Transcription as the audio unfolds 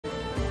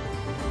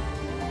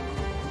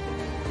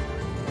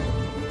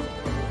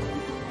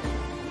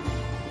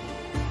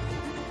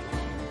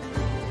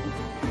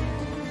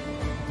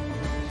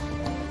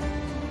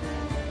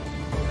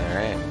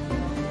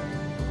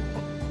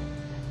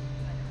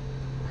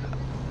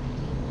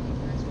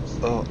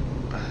Oh.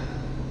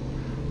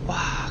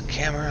 Wow,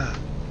 camera.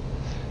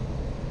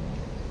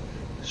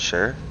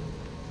 Sure.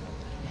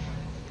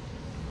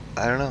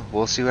 I don't know.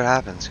 We'll see what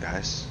happens,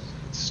 guys.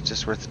 It's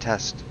just worth a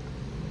test,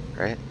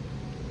 right?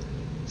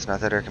 It's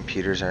not that our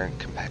computers aren't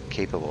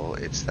capable,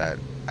 it's that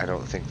I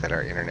don't think that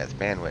our internet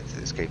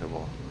bandwidth is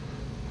capable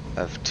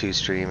of 2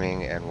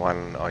 streaming and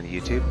 1 on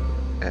YouTube,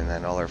 and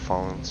then all our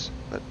phones,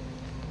 but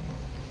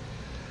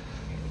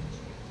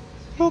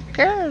who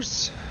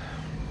cares?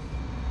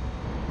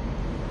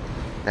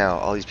 Now,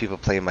 all these people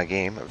playing my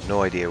game have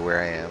no idea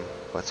where I am,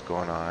 what's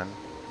going on.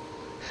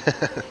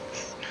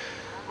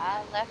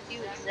 I left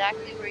you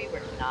exactly where you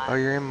were not. Oh,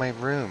 you're in my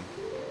room.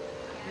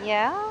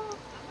 Yeah,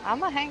 I'm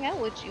gonna hang out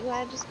with you.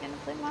 I just gonna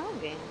play my own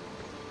game.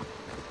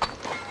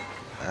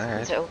 Alright.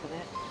 Let's open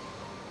it.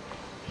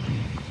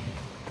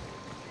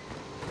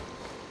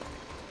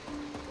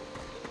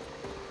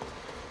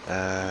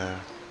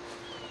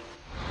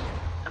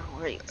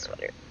 Great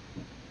sweater.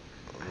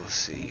 We'll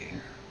see.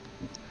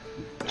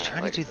 I was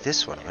trying to do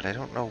this one, but I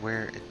don't know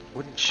where. It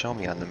wouldn't show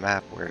me on the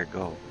map where to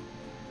go.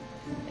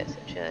 Yes,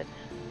 it should.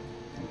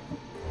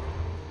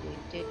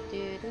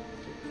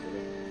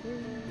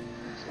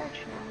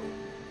 Search.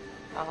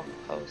 Oh,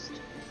 post.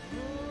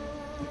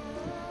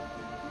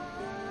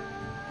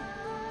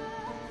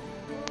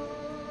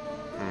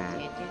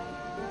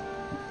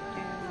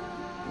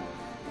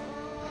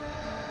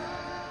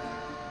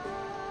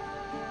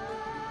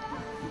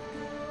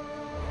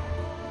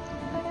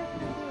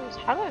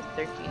 How do I have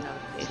 13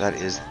 notifications? So that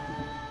is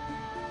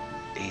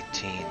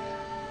 18.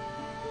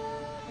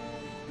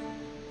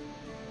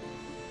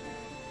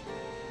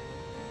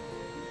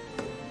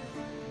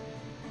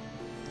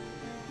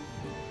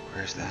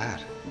 Where's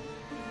that?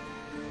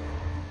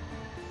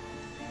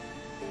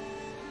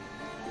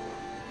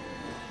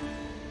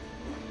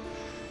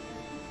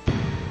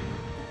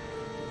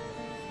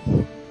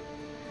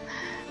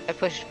 I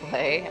pushed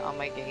play on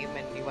my game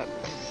and you went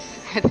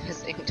at the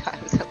same time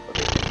as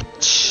uploading.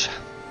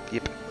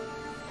 Yep.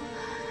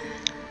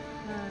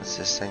 What's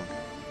this thing?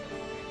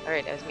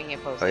 Alright, I was making a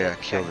post. Oh yeah,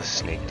 kill the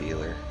snake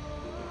dealer.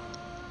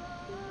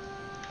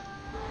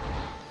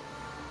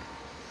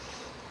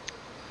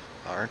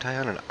 Aren't I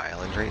on an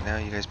island right now?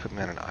 You guys put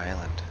me on an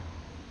island.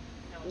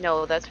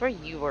 No, that's where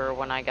you were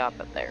when I got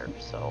there,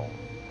 so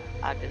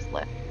I just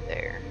left you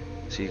there.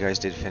 So you guys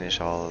did finish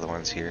all of the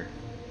ones here?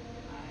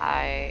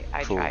 I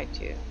Cool. tried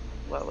to.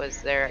 What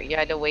was there? You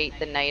had to wait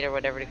the night or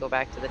whatever to go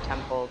back to the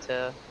temple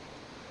to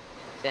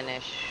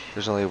finish.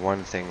 There's only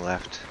one thing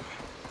left.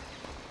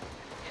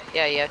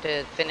 Yeah, you have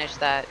to finish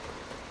that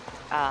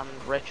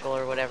ritual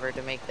or whatever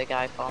to make the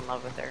guy fall in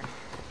love with her.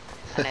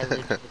 And I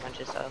looted a bunch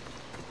of stuff.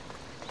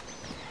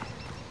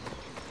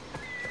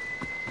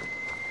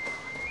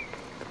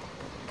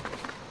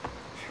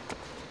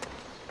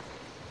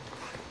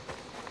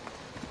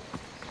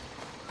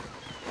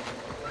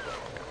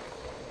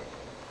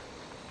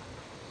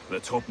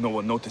 Let's hope no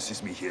one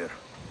notices me here.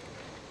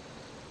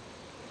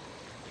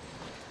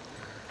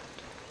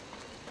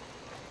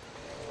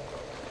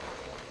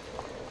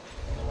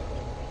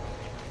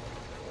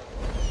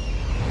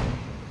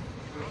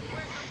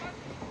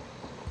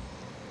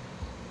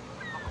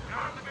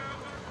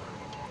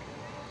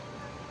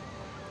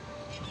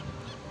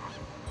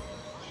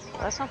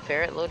 Well, that's not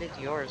fair. It loaded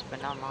yours,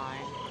 but not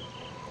mine.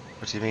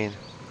 What do you mean?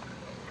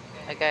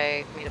 A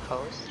guy made a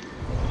post.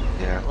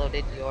 Yeah. It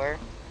loaded your.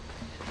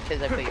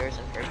 Because I put yours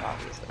in first,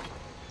 obviously.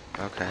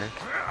 Okay.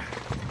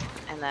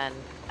 And then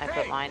I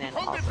put mine in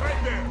also.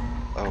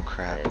 Oh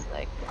crap. It's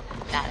like,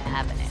 not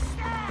happening.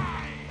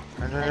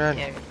 Run, run, run.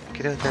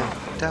 Get out there.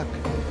 Duck.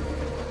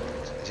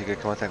 Is he gonna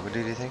come out that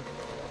window, do you think?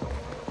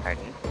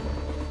 Pardon?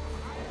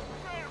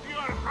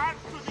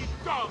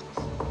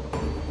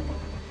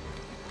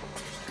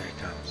 There he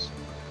comes.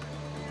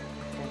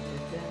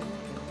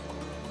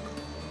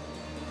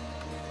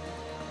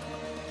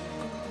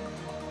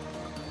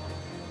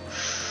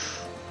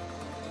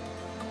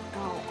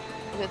 Oh,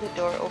 with the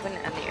door open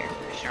and the air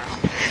conditioner on.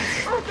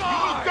 You will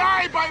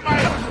die by my...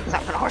 It's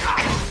not gonna work.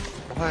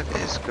 What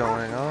is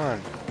going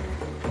on?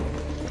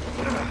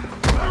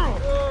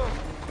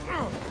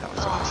 That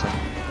was awesome.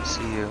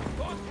 See you.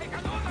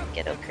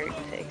 Ghetto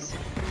curtain fix.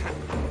 I'm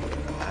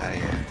out of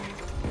here.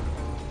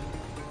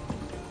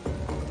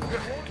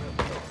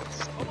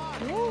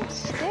 No,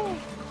 stay.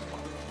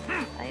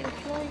 I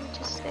implore you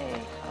to stay.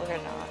 Or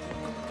not.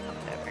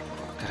 Whatever.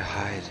 Gotta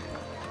hide.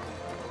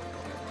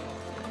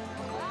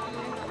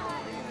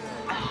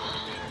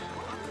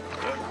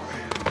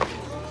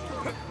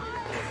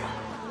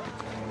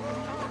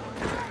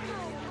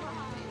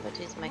 What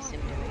is my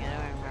sim doing? I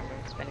don't remember.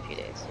 It's been a few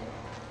days.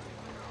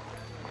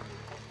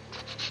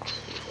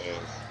 She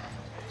is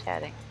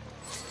chatting.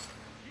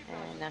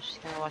 And now she's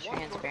gonna wash her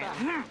hands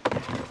apparently.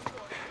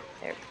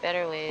 There are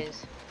better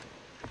ways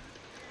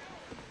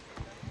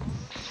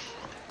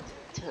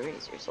to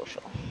raise your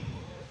social.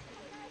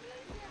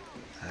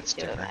 That's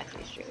Do what different.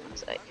 Matthew's stream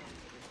looks like.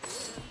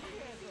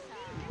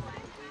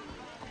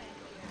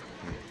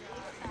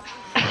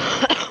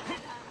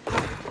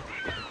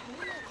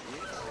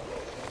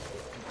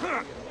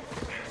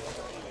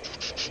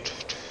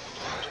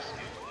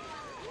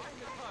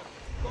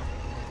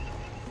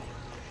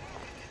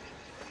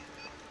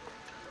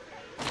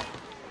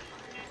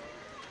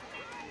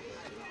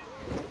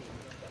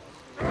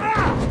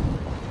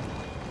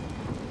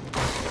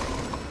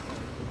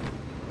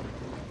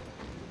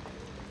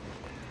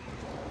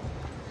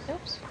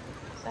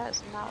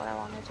 That's not what I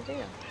wanted to do.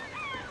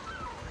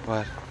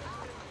 What?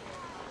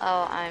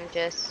 Oh, I'm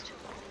just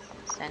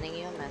sending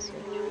you a message.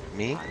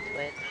 Me? On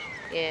Twitch.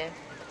 Yeah.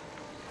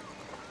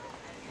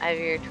 I have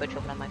your Twitch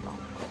open on my phone.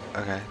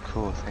 Okay,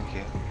 cool, thank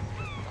you.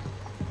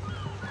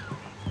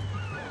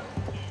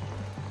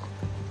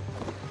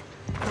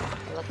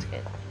 It looks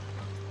good.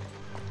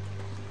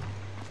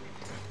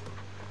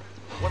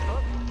 What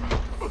the?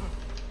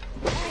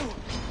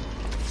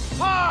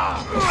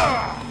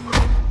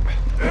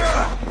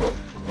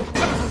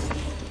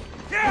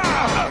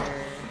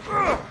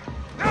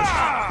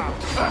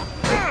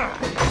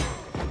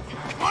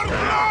 For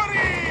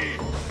glory!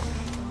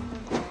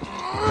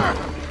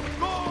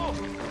 Go!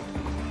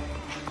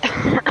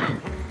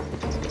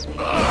 Excuse me.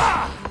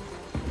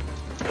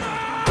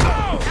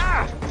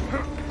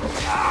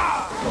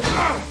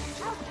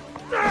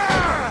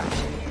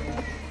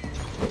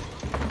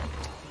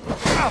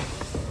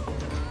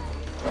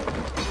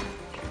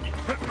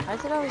 Why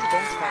is it always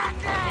dance part? Why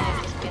can't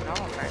it just be a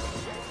normal part?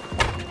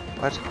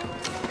 What?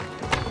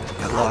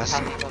 I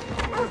lost.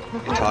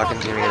 You're talking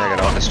to me and I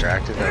got all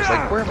distracted. I was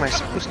like, where am I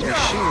supposed to be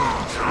shooting?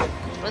 I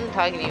wasn't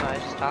talking to you, I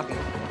was just talking.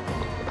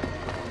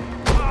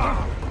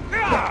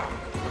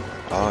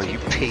 Oh, you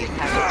paid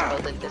Have it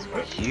spelled in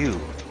Discord. you.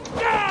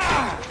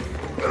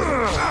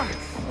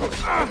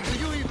 Do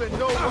you even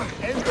know what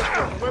end of the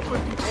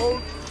weapon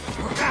holds?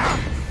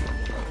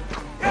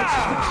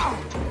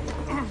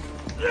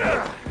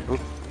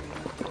 Oop.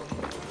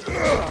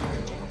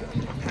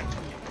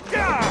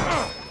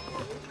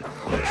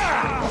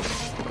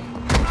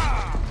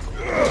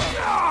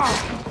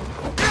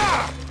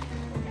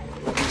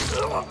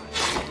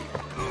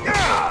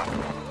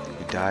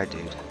 You died,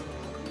 dude.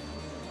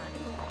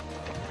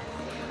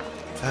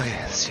 Okay,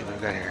 let's see what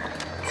we got here.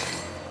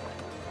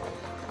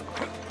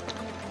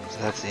 So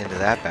that's the end of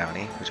that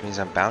bounty, which means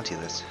I'm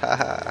bountyless.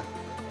 Haha.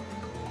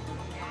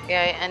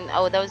 Yeah, and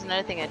oh, that was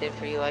another thing I did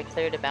for you. I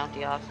cleared a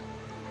bounty off.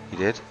 You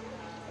did?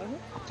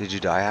 Did you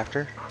die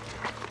after?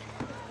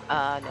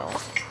 No.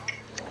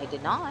 I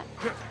did not.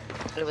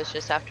 It was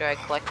just after I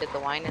collected the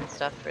wine and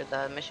stuff for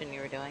the mission you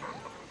were doing.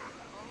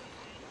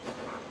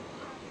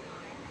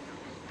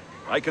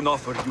 I can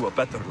offer you a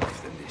better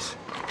life than this.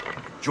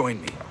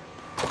 Join me.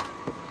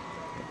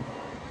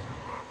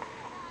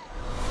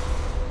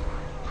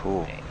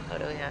 Cool. Okay, what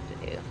do we have to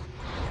do?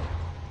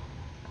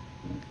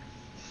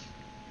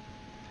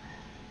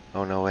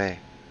 Oh, no way.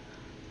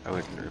 I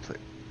wouldn't replay.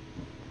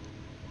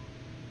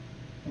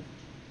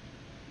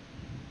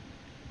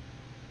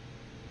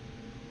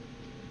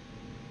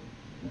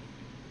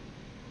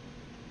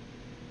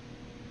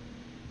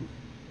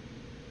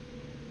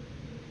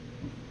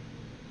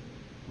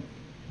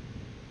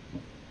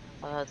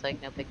 Well, it's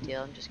like no big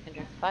deal. I'm just gonna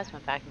drink plasma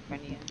back in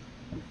front of you.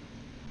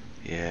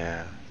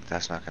 Yeah,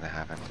 that's not gonna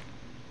happen.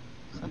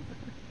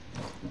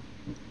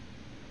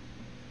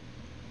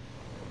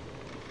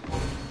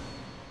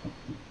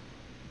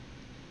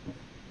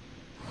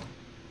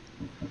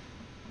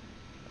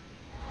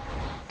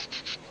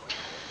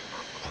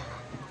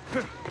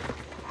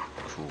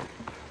 Cool.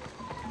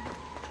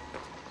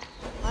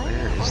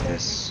 Where is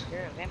this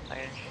You're a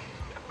vampire.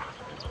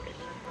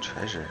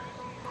 treasure?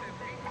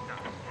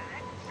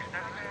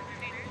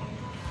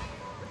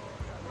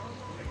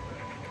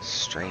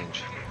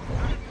 Strange.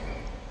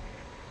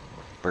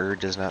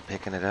 Bird is not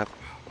picking it up.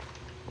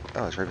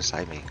 Oh, it's right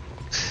beside me.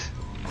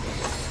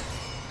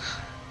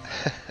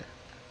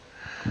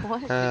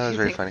 What? That was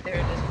very funny.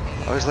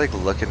 I was like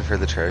looking for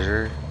the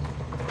treasure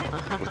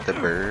with the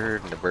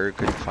bird, and the bird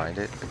couldn't find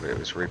it, but it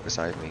was right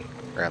beside me,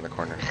 around the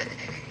corner.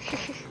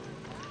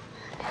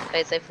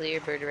 I flew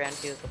your bird around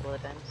you a couple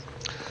of times.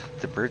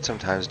 The bird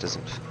sometimes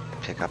doesn't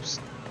pick up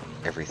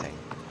everything.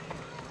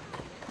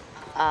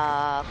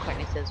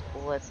 Courtney says,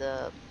 what's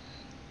up?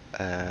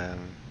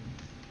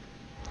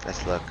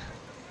 Let's look.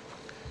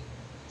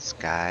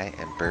 Sky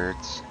and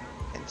birds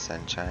and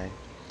sunshine.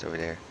 It's over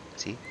there.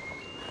 See?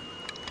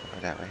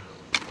 Over that way.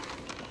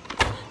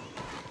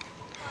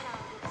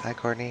 Hi,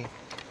 Courtney.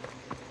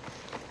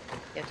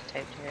 You have to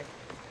type to her.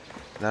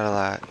 Not a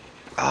lot.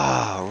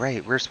 Oh,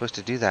 right. We're supposed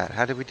to do that.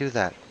 How did we do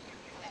that?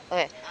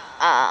 Okay.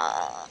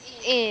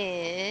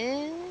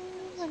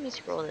 Let me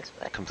scroll this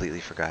way.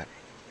 Completely forgot.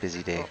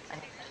 Busy day. Oh, I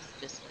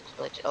just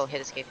glitch. Oh,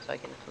 hit escape so I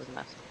can close the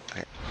mouse.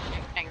 Okay.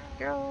 Thank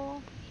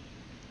you.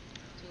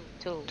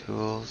 Tools.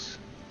 Tools.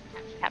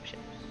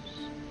 Captions.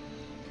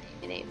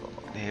 Enable.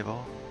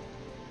 Enable.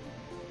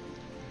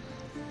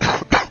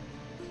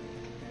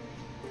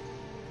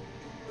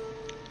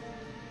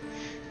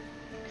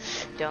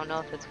 Don't know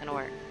if it's gonna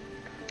work.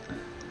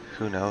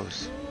 Who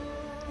knows?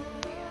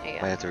 There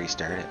you Might have to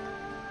restart it.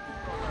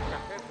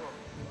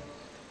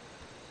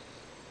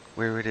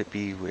 Where would it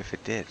be if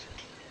it did?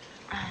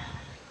 go.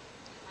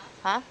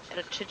 Huh?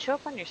 It should show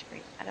up on your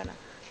screen. I don't know.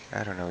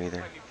 I don't know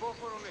either.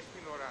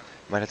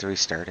 Might have to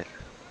restart it.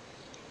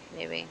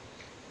 Maybe.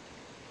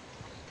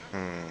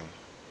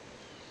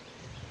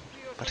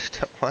 But I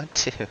don't want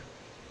to.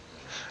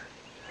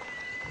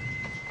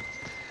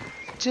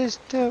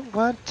 Just don't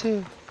want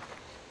to.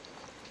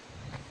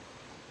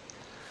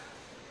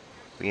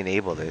 We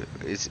enabled it.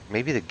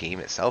 Maybe the game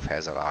itself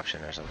has an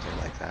option or something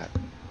like that.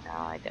 No,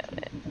 I doubt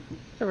it.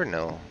 Never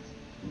know.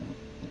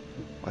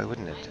 Why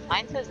wouldn't it?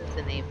 Mine says it's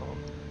enabled.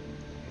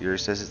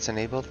 Yours says it's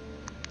enabled?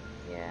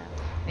 Yeah.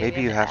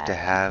 Maybe you have to add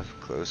have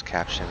closed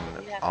caption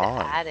it. You have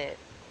on. to add it.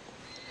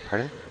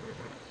 Pardon?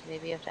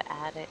 Maybe you have to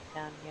add it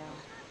down here.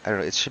 I don't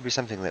know. It should be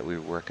something that we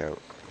work out,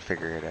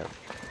 figure it out.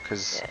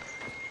 Because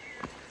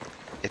Yes.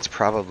 it's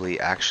probably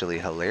actually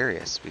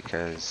hilarious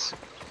because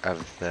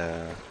of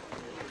the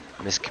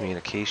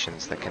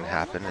miscommunications that can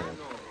happen and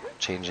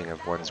changing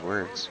of one's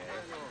words.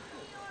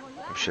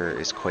 I'm sure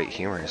is quite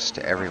humorous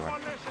to everyone.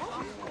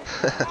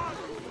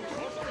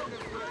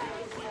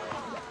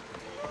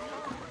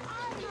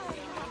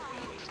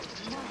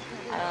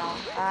 I'll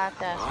have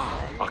to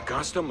ask Clay. A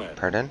customer.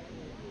 Pardon?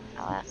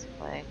 I'll ask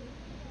Clay.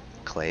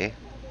 Clay?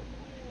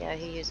 Yeah,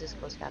 he uses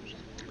closed caption.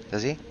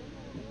 Does he?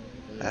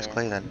 Ask Yeah.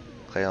 Clay then.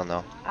 Clay will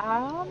know.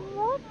 I'm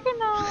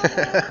working on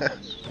it.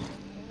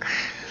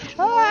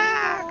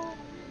 I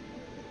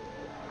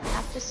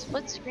have to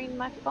split screen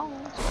my phone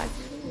so I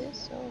can do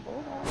this, so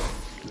hold on.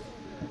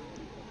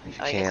 If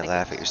you I guess can't I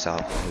laugh can- at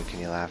yourself, who can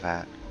you laugh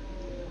at?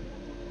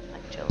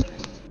 Like children.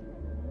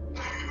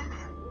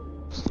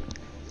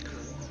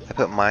 I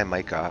put my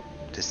mic up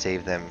to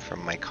save them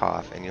from my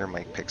cough, and your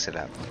mic picks it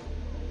up.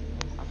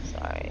 I'm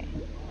sorry.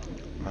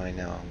 I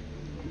know.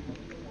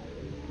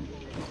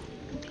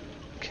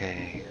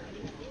 Okay.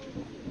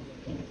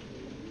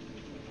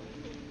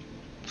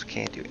 Just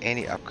can't do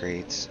any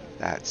upgrades.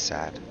 That's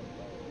sad.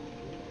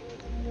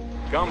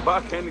 Come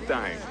back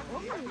anytime.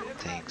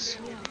 Thanks.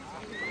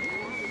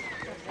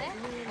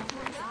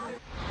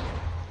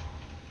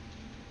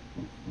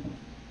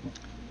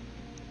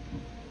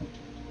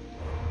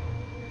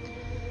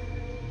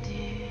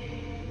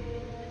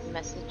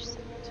 Message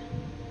sent.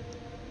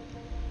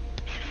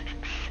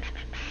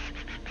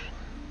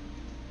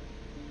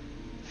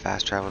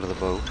 Fast travel to the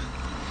boat.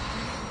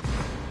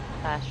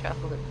 Fast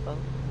travel to the boat.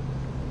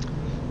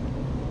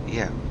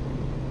 Yeah.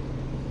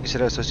 You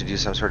said I was supposed to do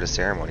some sort of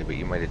ceremony, but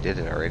you might have did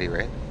it already,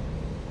 right?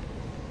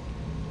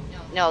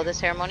 No, the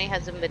ceremony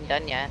hasn't been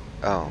done yet.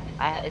 Oh.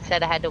 It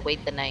said I had to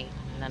wait the night,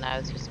 and then I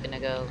was just gonna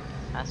go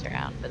mess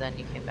around, but then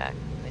you came back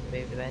and made the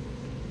baby to bed.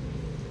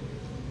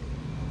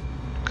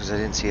 Because I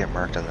didn't see it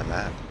marked on the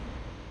map.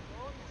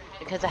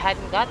 Because I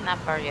hadn't gotten that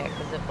far yet,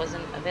 because it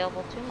wasn't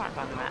available to mark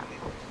on the map.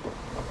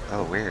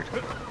 Oh, weird.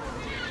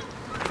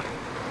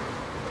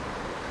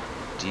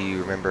 Do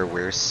you remember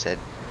where said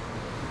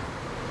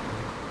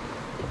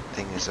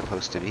thing is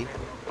supposed to be?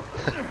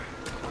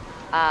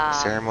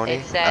 Ceremony?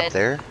 It said, Up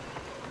there?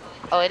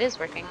 oh, it is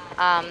working.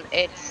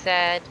 It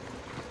said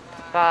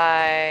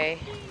by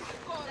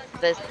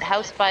the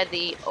house by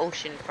the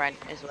ocean front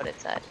is what it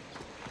said.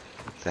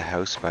 The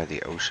house by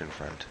the ocean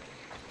front.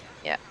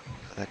 Yeah.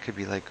 That could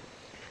be like...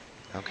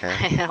 I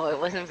Okay. know, it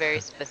wasn't very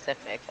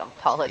specific. I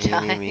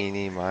apologize. Eeny,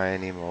 meeny,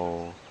 miny,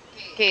 mo.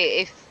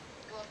 Okay, if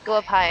go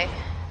up high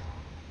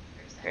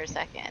for a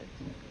second.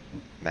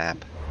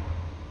 Map.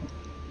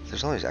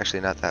 There's only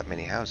actually not that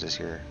many houses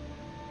here.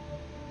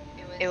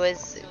 It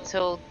was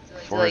so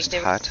Forest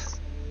like, hut.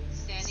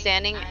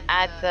 standing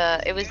at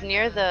the. It was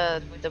near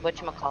the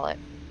whatchamacallit.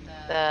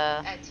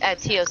 The at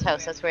Tio's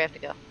house. That's where you have to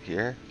go.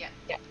 Here?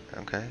 Yeah.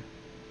 Okay.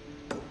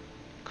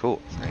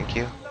 Cool. Thank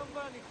you.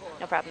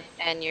 No problem.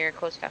 And your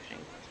closed captioning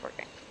is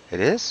working. It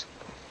is?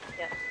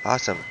 Yeah.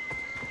 Awesome.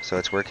 So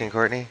it's working,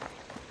 Courtney?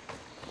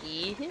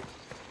 Yeah.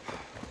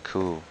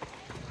 Cool.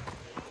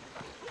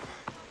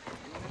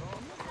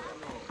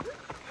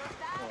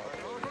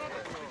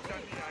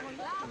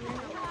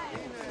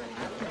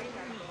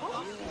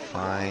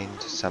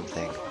 Find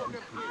something.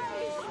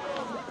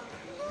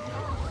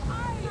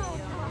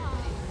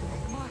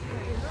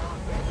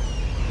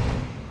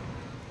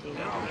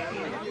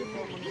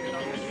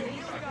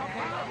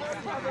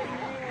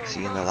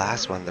 See, in the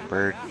last one, the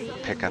bird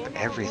would pick up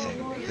everything.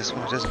 This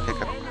one doesn't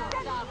pick up.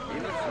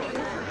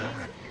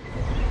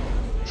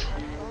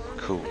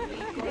 Cool.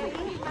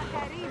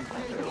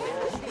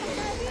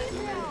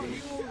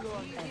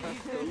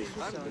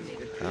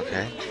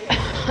 Okay.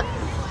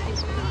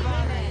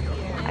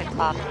 I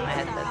coughed and my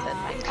headset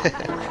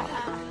said my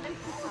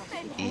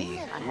cough. E.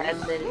 My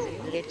headset is a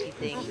glitchy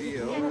thing.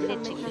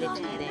 Glitchy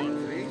thing.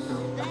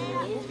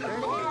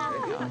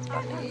 No, it's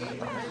buffing.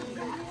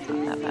 It's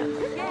not that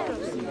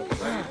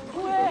bad.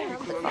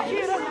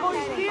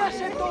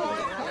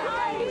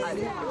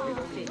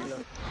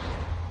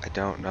 I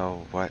don't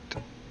know what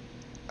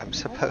I'm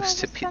supposed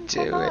to be Spent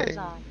 $12 doing.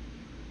 on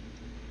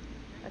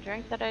a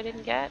drink that I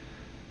didn't get.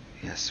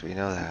 Yes, we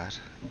know that.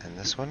 And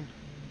this one?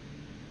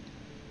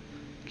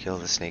 Kill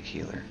the snake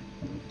healer.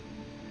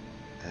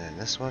 And then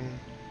this one?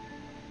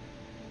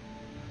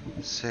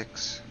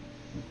 6.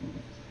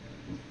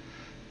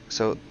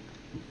 So,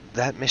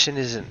 that mission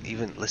isn't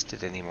even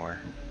listed anymore.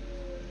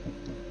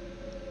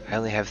 I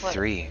only have What?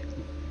 3.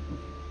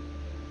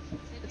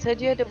 It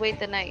said you had to wait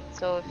the night,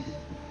 so if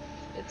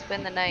it's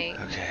been the night.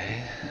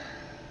 Okay.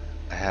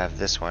 I have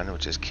this one,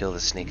 which is kill the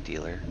snake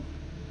dealer.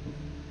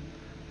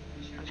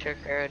 I'm sure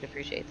Carrera would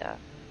appreciate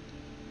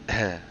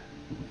that.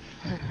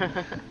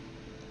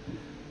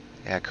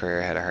 Yeah,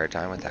 Carrera had a hard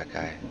time with that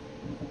guy.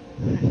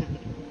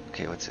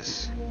 Okay, what's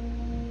this?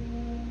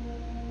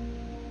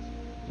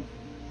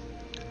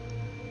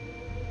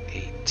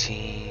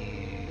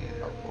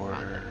 18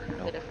 order. Good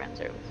Nope. of friends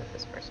are with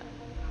this person.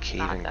 Cave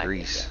Not in that good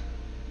Greece.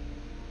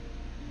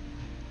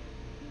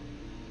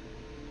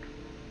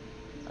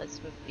 yet. Let's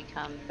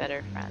become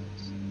better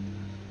friends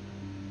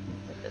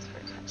with this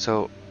person.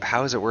 So,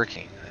 how is it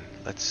working?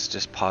 Let's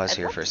just pause It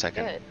here for a looks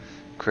second. good.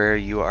 Carrera,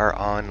 you are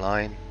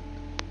online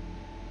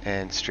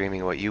and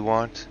streaming what you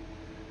want.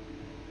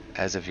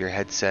 As of your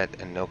headset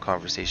and no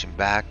conversation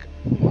back,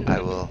 I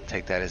will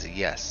take that as a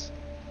yes.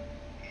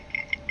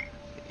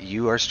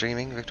 You are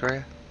streaming,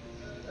 Victoria?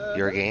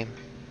 Your game?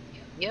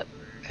 Yep.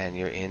 And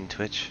you're in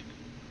Twitch?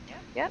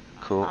 Yep.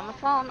 Cool. On the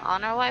phone,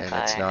 on our Wi-Fi,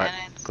 And it's not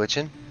and it's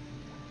glitching?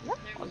 no.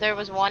 There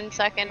was 1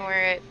 second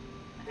where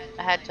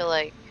I had to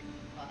like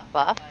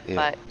buff, Yeah.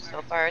 but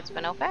so far it's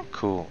been okay.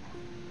 Cool.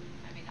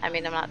 I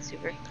mean, I'm not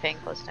super paying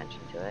close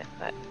attention to it,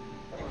 but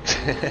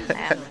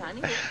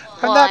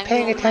I'm not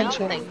paying doing my own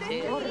attention. thing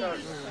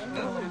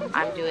too.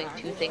 I'm doing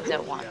 2 things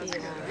at once.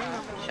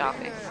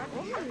 Shocking.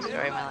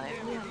 Story of my life.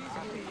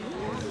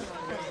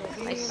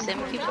 My sim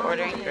keeps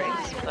ordering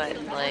drinks,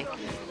 but like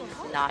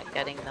not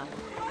getting them.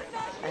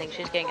 I think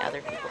she's getting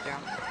other people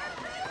drunk.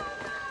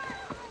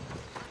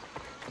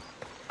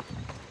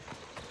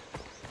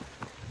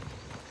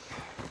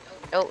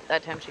 Oh,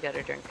 that time she got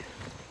her drink.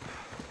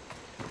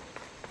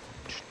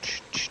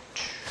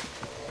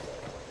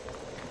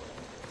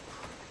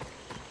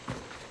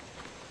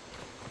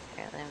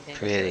 Apparently I'm getting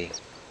Pretty.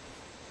 this.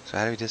 So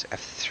how do we do this?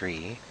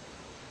 F3.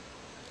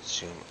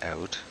 Zoom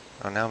out.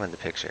 Oh, now I'm in the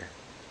picture.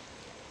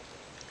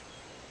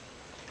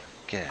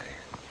 Get out of here.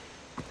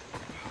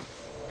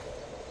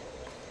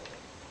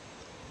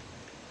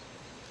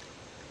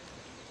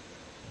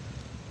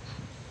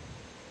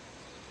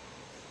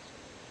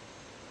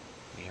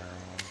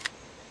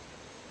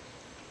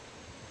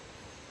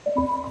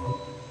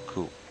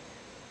 Cool.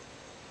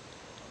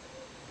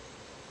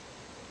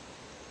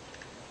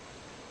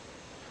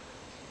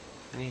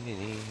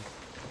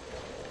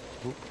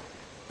 Oop.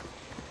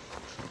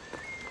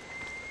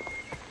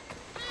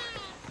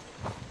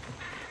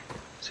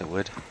 Is it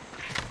wood?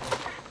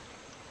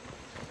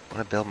 I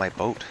want to build my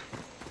boat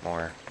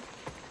more.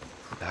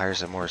 Hire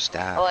some more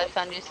staff. Oh, I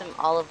found you some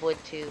olive wood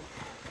too.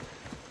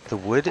 The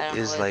wood I don't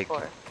know is what like, it's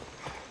for.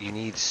 you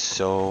need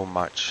so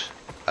much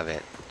of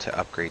it to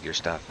upgrade your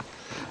stuff.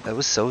 That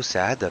was so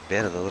sad, the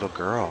bit of the little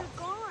girl.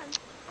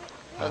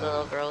 Oh, the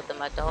little girl with the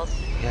mud dolls.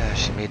 Yeah,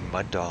 she made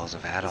mud dolls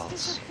of adults.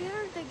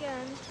 Disappeared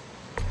again.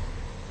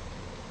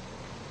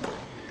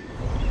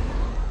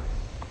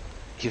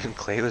 Even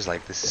Clay was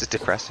like, this is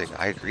depressing.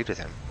 I agreed with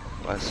him.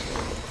 It was.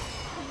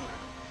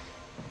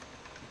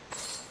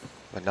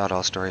 But not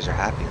all stories are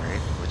happy, right?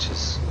 Which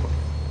is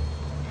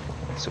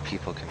so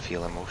people can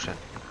feel emotion.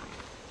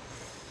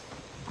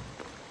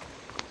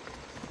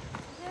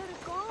 They're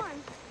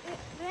gone. It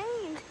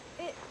rained.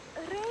 It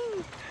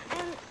rained.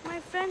 And my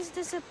friends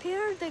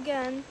disappeared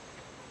again.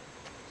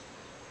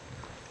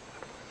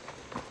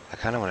 I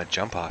kind of want to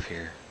jump off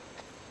here.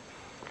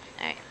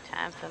 Alright,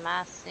 time for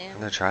my sim. I'm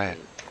gonna try it.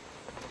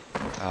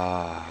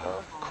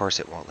 Of course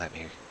it won't let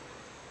me.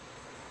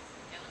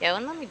 Yeah, it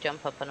wouldn't let me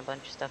jump up on a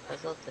bunch of stuff. I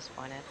was a little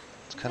disappointed.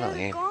 It's kind of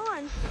They're lame.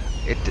 gone.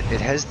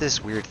 It has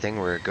this weird thing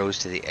where it goes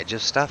to the edge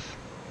of stuff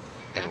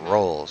and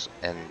rolls,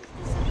 and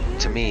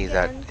to me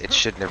that it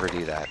should never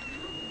do that.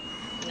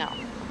 No.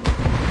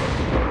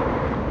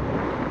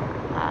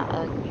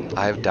 I agree.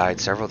 I've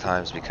died several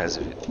times because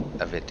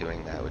of it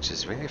doing that, which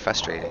is very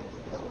frustrating.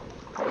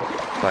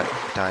 But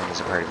dying is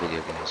a part of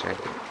video games, right?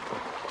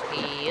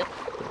 Yep.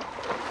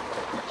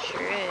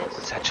 Sure is.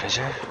 Is that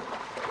treasure?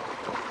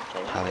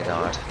 Treasure. Probably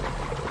not.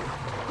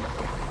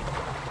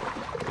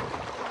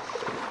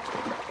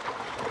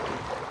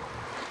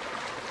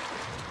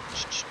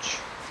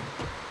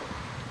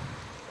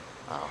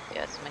 Oh,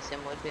 yes, my sim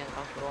would be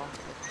uncomfortable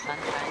with the sun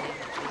shining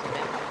and she's a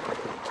vampire.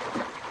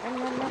 Run,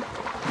 run, run.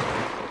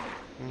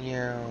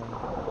 Yeah.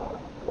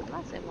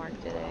 My sim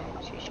work today.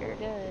 She sure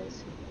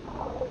does.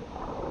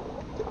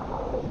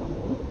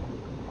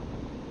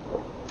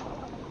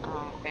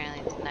 Oh,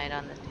 apparently it's night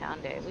on the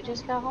town day. We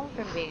just got home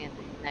from being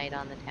a night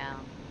on the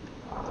town.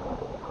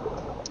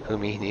 Who,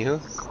 me and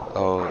you?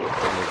 Oh, in your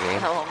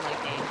game? Oh, my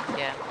game,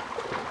 yeah.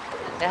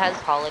 It has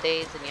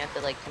holidays and you have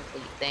to like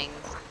complete things.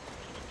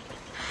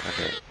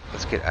 Okay,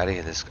 let's get out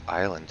of this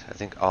island. I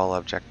think all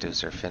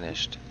objectives are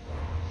finished.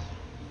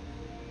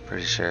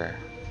 Pretty sure.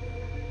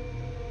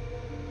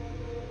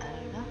 I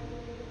don't know.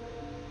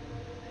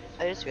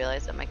 I just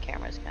realized that my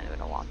camera's kind of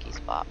in a wonky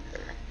spot for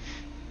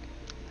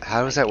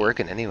How is that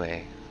working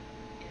anyway?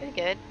 pretty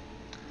good.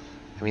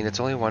 I mean, it's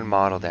only one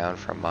model down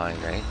from mine,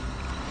 right?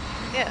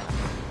 Yeah.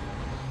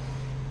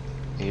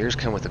 Yours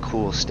come with a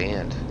cool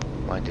stand.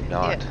 Mine did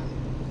not. Yeah.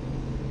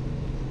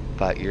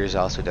 But yours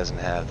also doesn't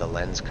have the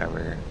lens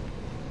cover.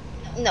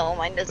 No,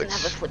 mine doesn't Which-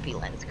 have a flippy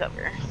lens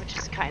cover, which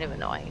is kind of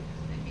annoying.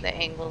 The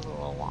angle's a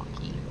little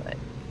wonky, but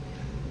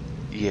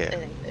Yeah, I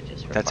think that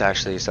just that's requires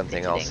actually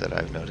something else fidgeting.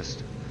 that I've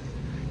noticed.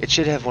 It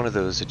should have one of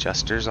those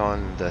adjusters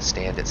on the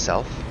stand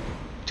itself,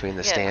 between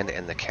the Yeah. stand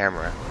and the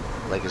camera,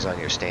 like is on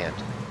your stand,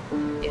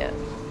 Yeah.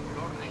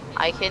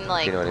 I can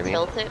like you know what I mean?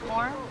 tilt it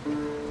more,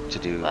 To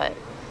do, but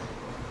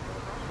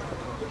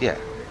yeah.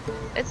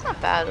 it's not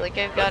bad. Like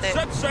I've got Let's it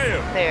set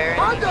sail. there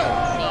and you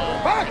can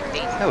see my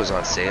face. That was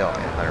on sale,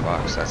 man,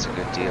 $100. That's a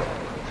good deal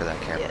for that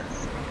camera.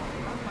 Yes.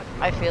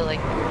 I feel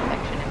like the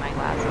reflection in my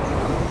glasses is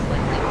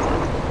slightly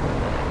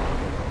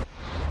excessive,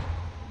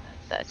 but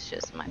that's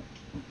just my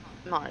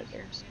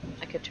monitors.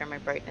 I could turn my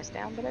brightness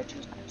down, but I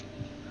choose not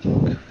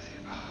to.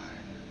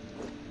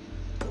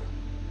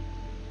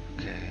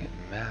 Okay,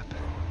 map.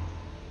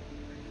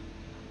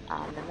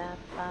 On the map,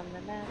 on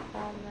the map,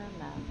 on the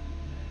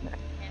map.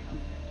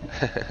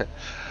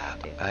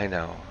 Have to. I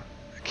know.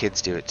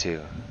 Kids do it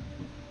too.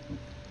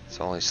 It's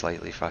only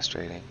slightly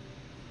frustrating.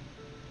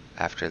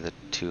 After the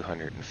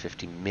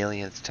 250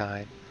 millionth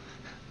time.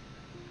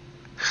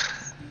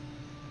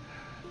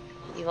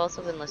 You've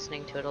also been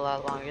listening to it a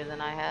lot longer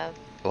than I have.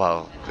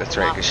 Well, that's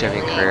right, because Chevy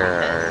and Not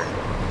Carrera are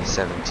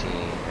 17,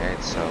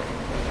 right? So,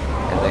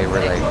 and they were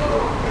like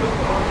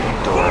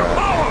Dora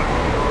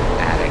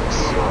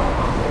addicts.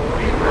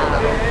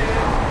 The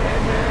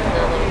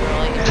little girl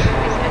I used to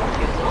babysit,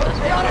 she was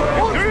obsessed with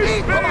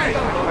Dora.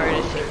 Or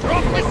does she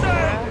like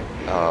Dora?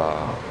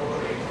 Oh,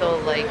 So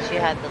like she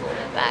had the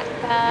little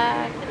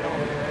backpack and all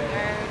the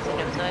nerds, and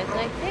it was always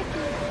like, Vic,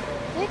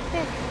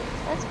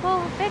 let's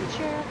go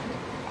adventure.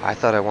 I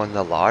thought I won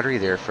the lottery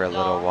there for a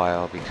little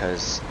while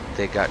because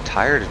they got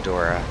tired of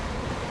Dora.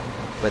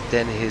 But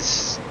then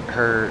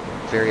her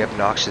very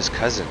obnoxious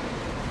cousin,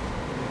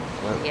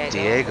 well,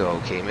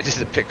 Diego came into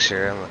the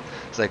picture. And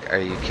it's like, are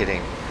you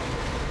kidding?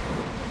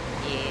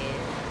 Yeah.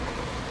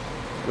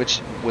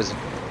 Which was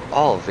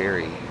all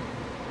very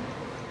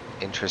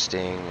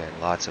interesting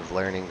and lots of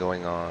learning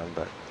going on,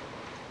 but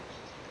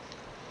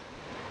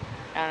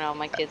I don't know,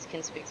 my kids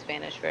can speak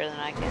Spanish better than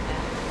I can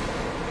now.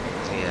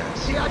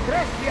 yes.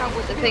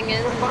 The thing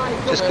is,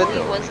 Just good Lily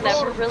though. was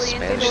never really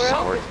into Spanish is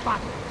Dora, important.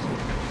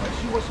 but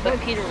Peter was. Like,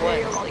 Peter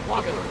Lily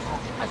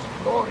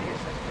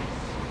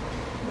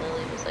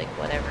was like,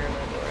 whatever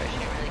about Dora, she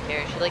didn't really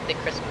care. She liked the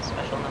Christmas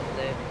special enough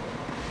that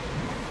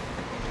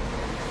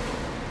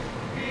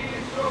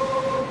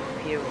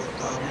Peter was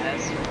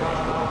obsessed with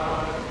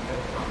Dora.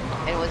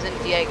 And it wasn't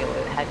Diego,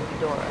 it had to be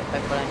Dora. If I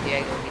put on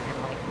Diego, he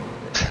didn't like it.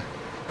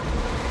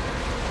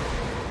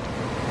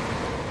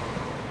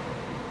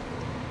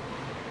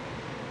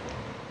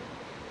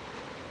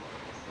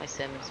 My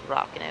Sim's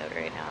rocking out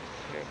right now.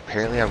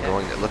 Apparently I'm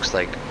going, it looks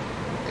like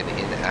an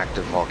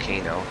inactive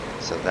volcano,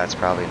 so that's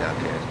probably not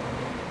good.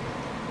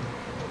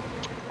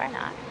 Why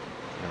not?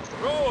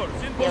 Roars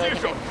in I feel like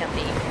position. it can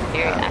be a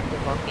very active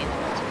volcano.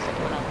 It's just like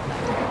one of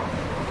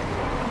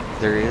them.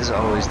 There is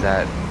always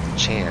that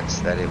chance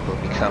that it will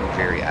become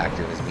very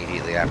active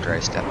immediately after I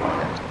step on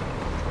it.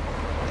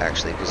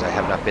 Actually, because I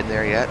have not been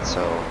there yet,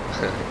 so...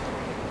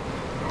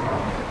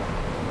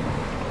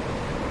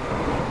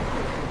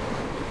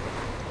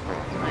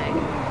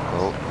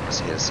 Oh, I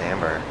see a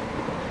sandbar.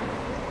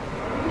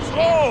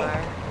 Slow.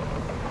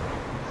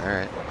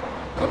 Alright.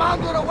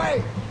 Commander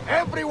away!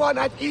 Everyone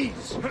at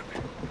ease!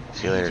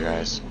 See you later,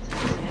 guys.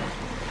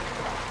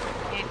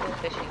 Can't go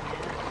fishing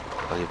yet.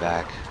 I'll be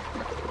back.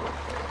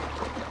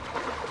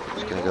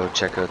 Just gonna go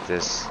check out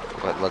this,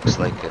 what looks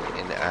like an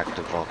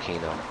inactive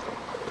volcano.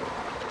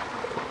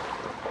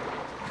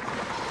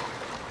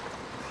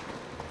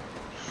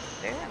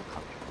 Very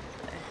uncomfortable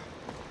today.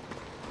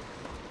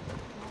 I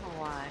don't know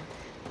why.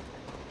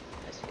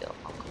 I just feel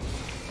uncomfortable.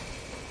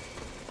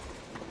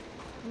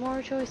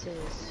 More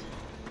choices.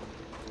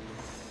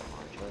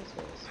 More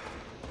choices.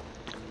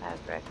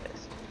 Have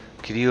breakfast.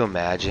 Could you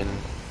imagine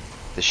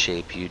the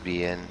shape you'd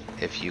be in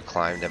if you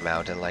climbed a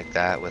mountain like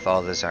that with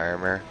all this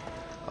armor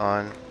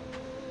on?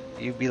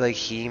 You'd be like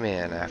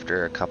He-Man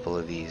after a couple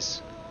of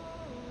these.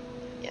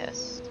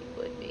 Yes, you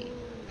would be.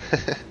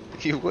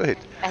 You would.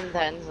 And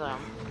then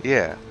some.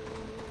 Yeah.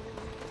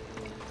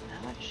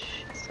 How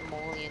much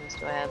simoleons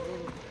do I have?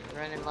 Ooh,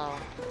 running low.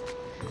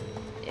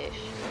 Ish.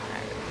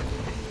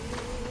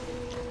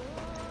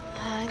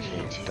 I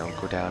Okay, need to don't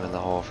go down in the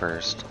hole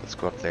first. Let's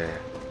go up there.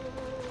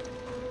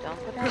 Don't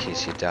go In down.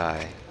 case you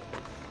die.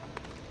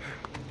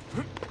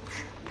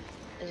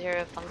 Is there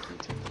a funky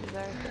tiki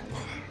bar thing?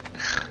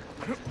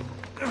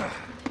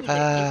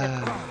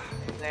 Ah.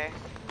 Where?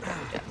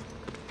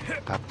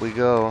 Up we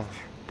go.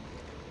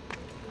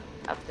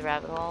 Up the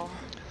rabbit hole.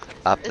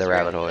 Up This the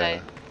rabbit room hole,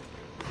 yeah.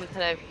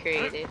 that I've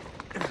created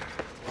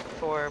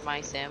for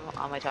my sim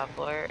on my top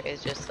floor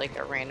is just like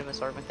a random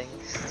assortment of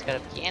things. It's got a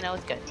piano,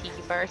 it's got a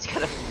tiki bar, it's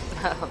got a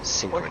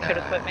workout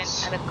equipment,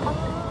 Synchronize. and a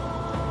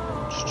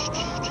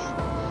compass.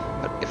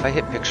 But if I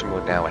hit picture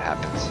mode now, what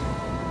happens?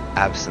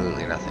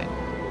 Absolutely nothing.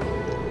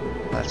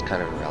 That's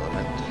kind of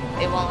irrelevant.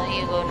 It won't let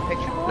you go into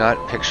picture mode?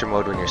 Not picture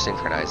mode when you're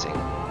synchronizing,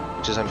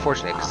 which is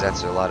unfortunate because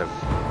that's a lot of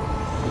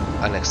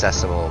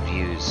inaccessible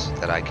views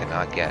that I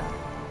cannot get.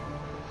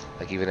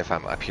 Like even if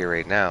I'm up here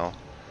right now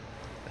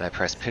and I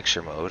press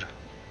picture mode,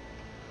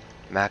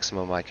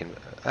 maximum I can.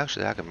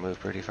 Actually, I can move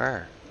pretty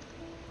far.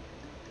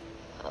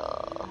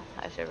 Oh,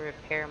 I should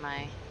repair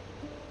my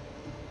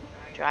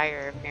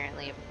dryer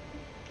apparently.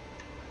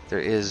 There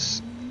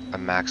is a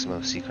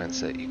maximum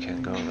sequence that you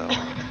can go though.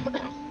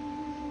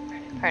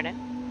 Pardon?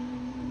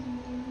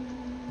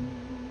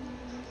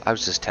 I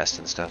was just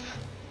testing stuff.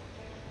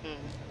 Mm.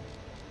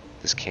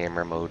 This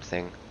camera mode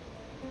thing.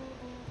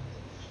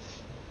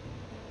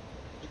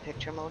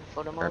 Picture mode,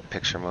 photo Or mode.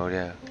 picture mode,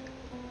 yeah.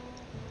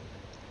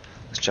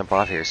 Let's jump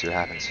off here, see what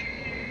happens.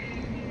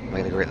 Am I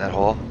gonna go right in that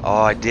hole?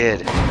 Oh, I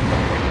did!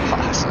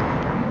 Awesome.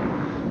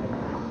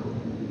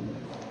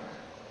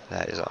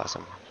 That is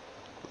awesome.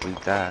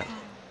 Loot that.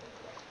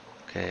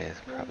 Okay, it's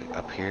probably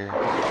up here.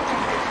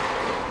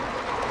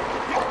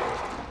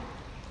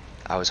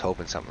 I was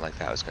hoping something like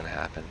that was gonna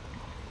happen.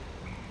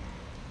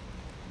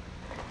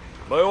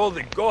 By all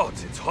the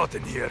gods, it's hot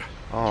in here.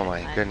 Oh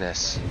my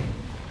goodness.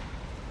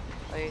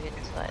 Oh, your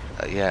goodness, what?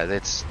 Yeah,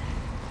 that's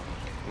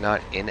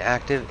not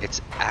inactive,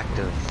 it's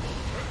active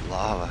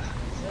lava.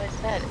 That's what I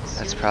said. As soon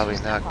That's as probably you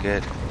step not on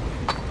good. it,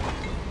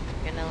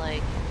 You're gonna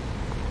like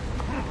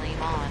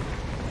flame on.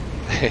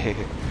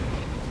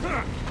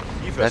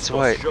 That's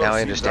why, now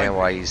I understand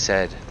why you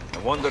said I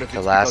wonder if the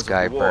it's last because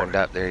guy of the war. burned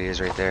up. There he is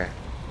right there.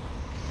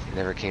 He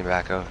never came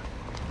back out.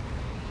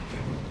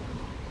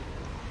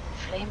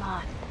 Flame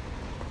on.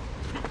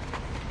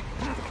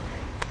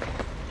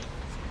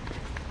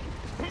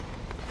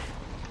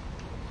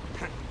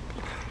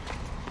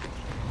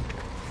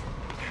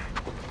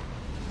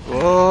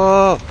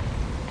 Whoa!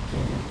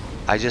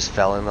 I just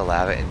fell in the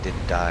lava and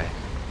didn't die.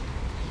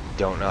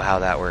 Don't know how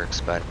that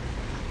works, but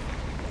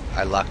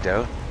I lucked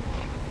out.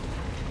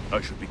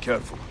 I should be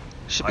careful.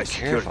 Should High be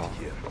security careful.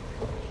 here.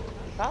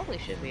 You probably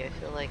should be. I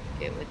feel like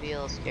it would be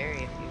a little scary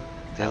if you.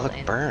 They fell look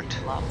into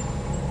burnt. lava.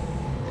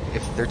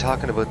 If they're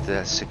talking about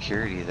the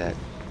security that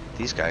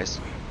these guys,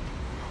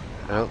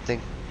 I don't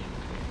think.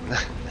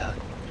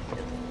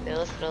 They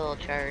look a little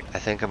charred. I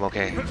think I'm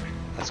okay.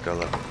 Let's go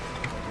look.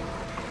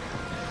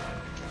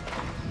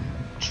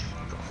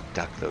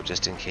 Duck though,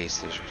 just in case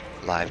there's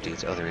live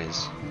dudes. Oh, there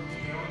is.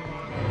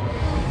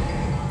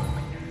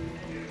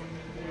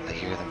 I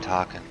hear them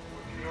talking.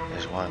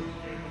 There's one.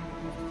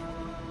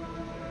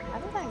 How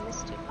did I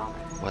miss 2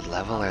 comments? What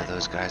level are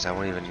those guys? I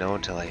won't even know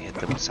until I hit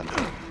them with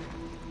something.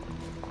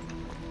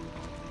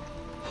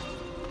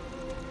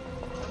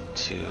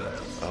 2.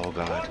 Oh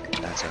god,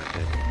 that's not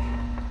good.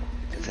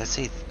 Did that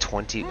say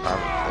 20? Oh god,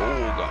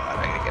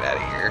 I gotta get out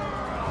of here.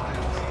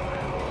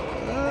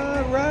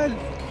 Run!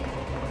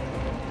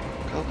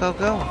 Go, go,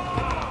 go!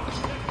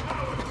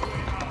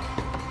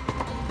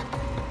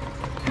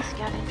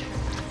 Scout intro.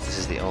 This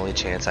is the only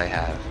chance I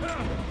have.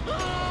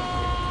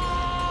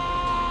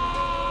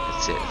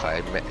 That's it.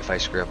 If I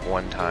screw up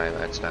one time,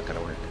 that's not gonna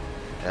work.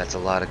 And that's a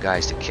lot of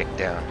guys to kick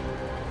down.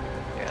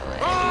 Really?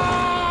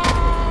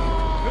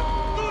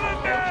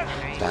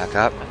 Back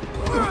up.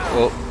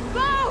 Oh,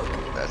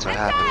 that's what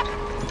happened.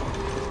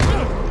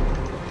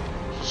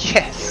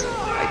 Yes,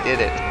 I did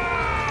it.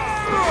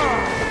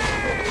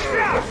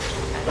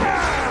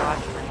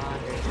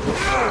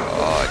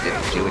 Oh, I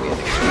didn't do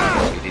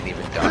anything. You didn't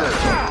even dodge.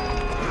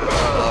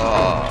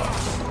 Oh.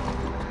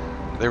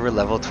 They were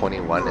level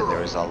 21 and there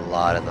was a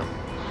lot of them.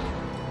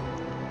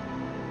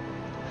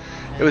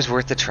 It was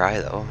worth a try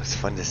though. It's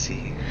fun to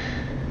see,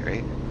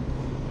 right?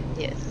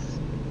 Yes.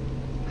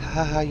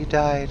 Haha, you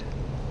died.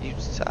 You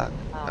suck.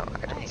 Oh, No,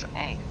 I don't hey, suck.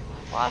 hey,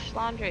 wash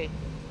laundry.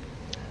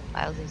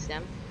 Lousy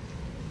sim.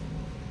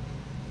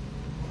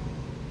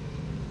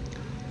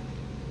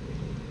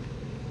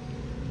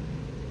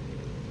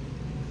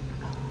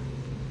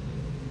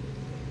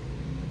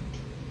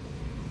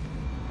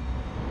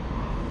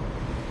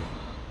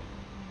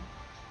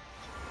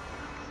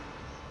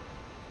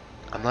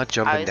 I'm not I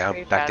jumping was down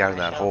pretty back proud down of in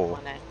that myself hole.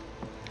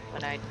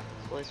 When I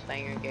was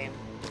playing your game.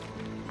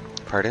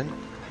 Pardon?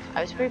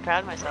 I was pretty proud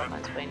of myself when I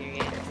was playing your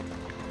game.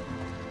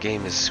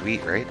 Game is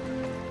sweet, right?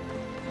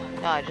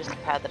 No, I'm just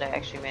proud that I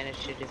actually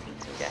managed to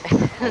defeat some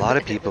guy. A lot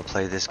of people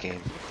play this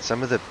game.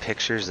 Some of the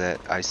pictures that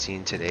I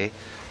seen today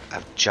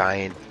of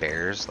giant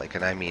bears, like,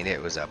 and I mean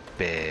it was a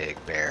big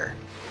bear,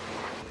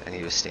 and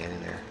he was standing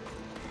there.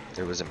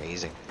 It was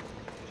amazing.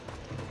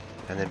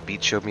 And then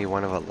Beat showed me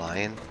one of a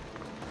lion.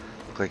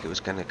 Looked like it was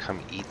gonna come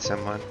eat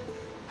someone.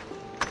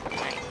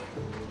 Nice.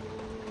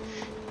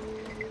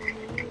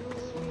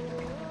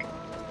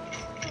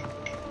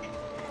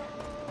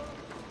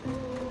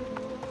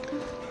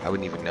 I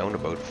wouldn't even known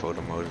about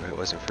photo mode if it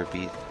wasn't for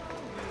Beat.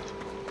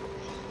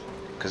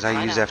 Because I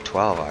I use know.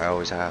 F12, I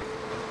always have.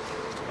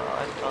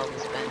 Oh, F12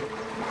 has been too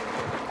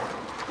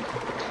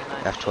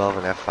much. F12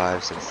 and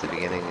F5 since the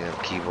beginning of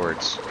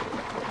keyboards.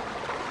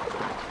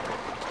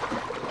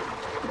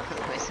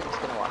 My sim's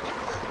gonna watch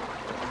this.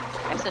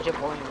 I have such a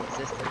boring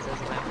existence as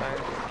my part.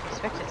 I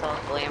expect it's all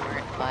glamour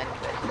and fun,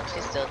 but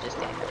she's still just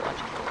standing there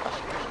watching the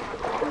washing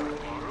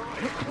machine.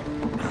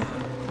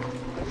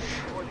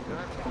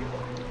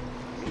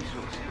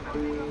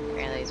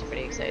 Apparently it's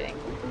pretty exciting.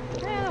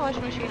 Yeah, the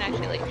washing machine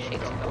actually like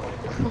shakes you.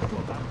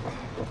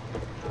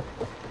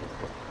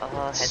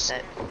 Oh,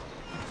 headset.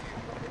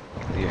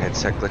 Your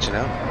headset glitching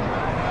out?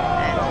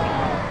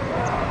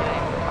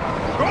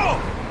 Go!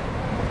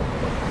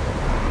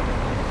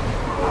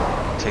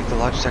 Take the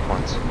Logitech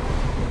ones.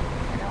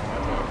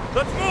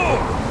 Let's move!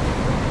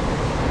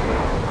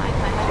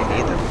 You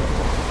need them.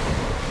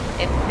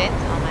 It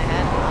fits on my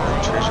head.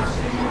 Treasure.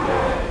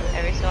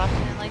 Every so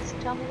often it likes to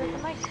tell me that the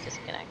mic's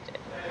disconnected.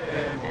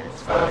 And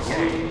it's fine.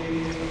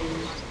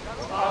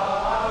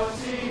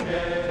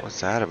 What's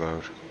that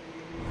about?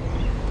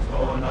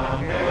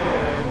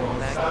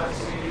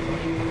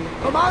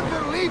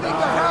 Commander leaving the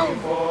helm!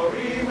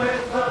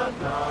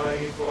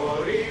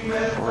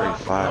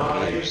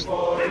 45 meters.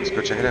 Let's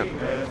go check it out.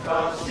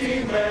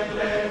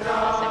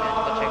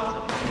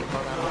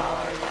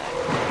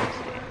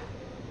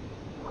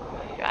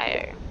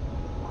 Dryer.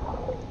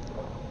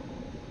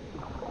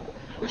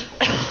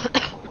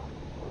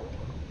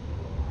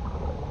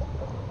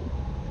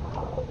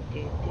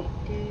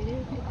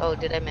 Oh,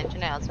 did I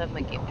mention I also have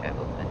my game drive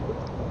open?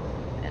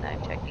 And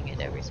I'm checking it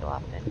every so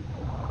often.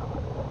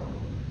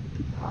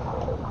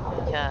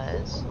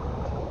 Because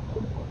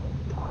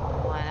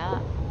why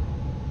not?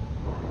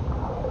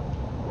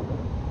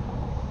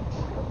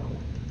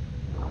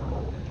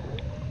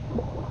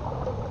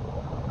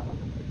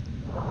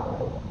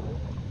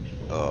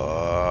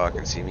 Oh, I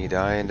can see me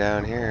dying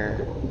down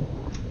here.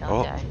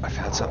 Don't die. I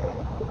found something.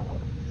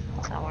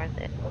 It's not worth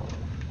it.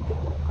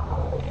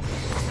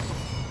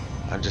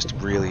 I'm just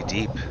really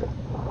deep.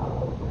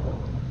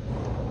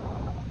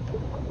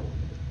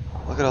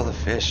 Look at all the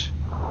fish.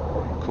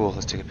 Cool,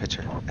 let's take a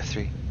picture.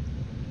 F3.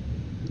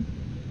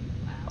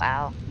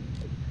 Wow.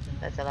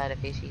 That's a lot of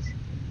fishies.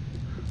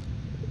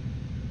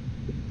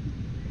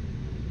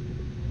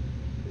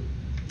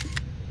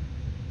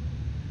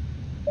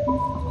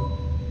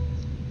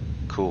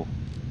 Cool.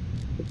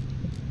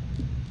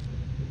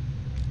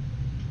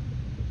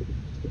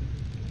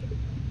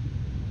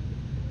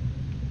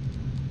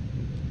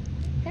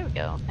 There we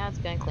go. Now it's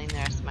gonna clean the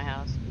rest of my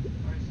house.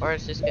 Or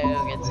it's just gonna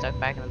go get stuck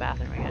back in the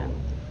bathroom again.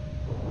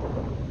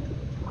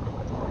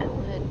 I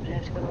would, but I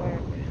have to go to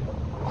work.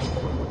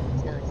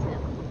 Silly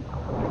sim.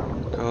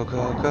 Go,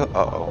 go, go.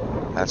 Uh-oh.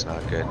 That's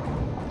not good.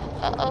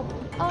 Uh-oh.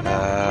 Oh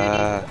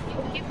no.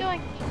 Keep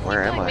going.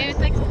 Where am I? Maybe it's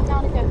like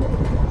Subnautica.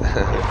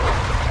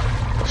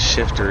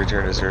 Shift to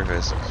return to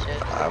surface.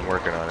 Shift. I'm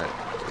working on it.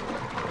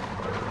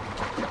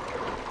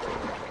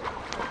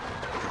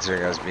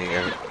 Considering I was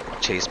being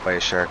chased by a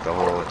shark the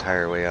whole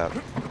entire way up.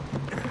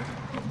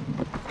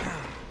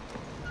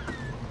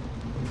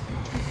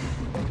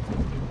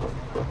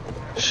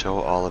 Show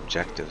all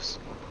objectives.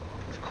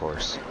 Of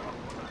course.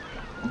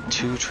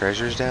 2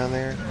 treasures down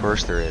there? Of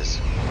course there is.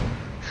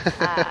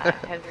 I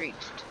have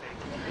reached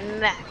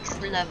max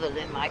level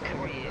in my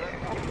career.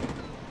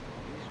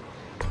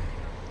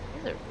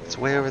 It's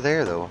way over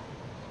there though.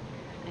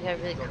 I got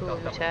really cool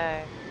new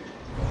tire.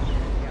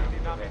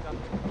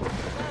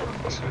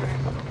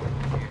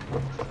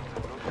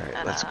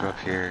 Alright, let's go up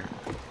here.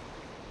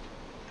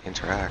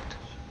 Interact.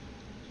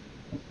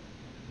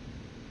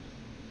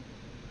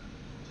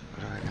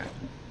 What do I got?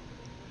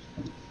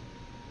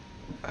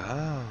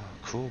 Oh,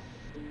 cool.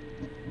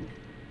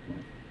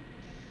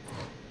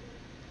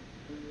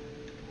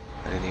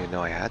 I didn't even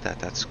know I had that.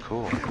 That's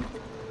cool.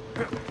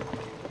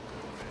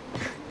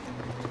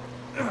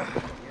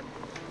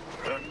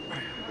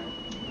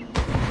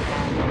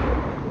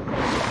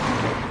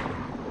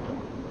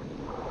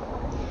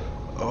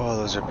 Oh,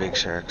 those are big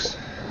sharks.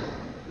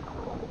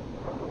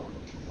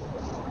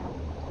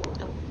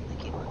 Oh, I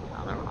keep on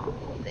the wrong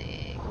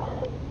thing.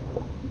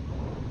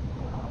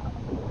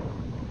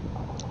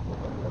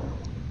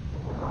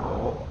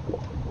 Oh.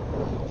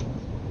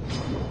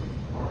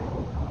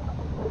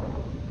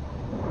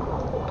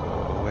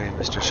 Go away,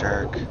 Mr.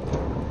 Shark.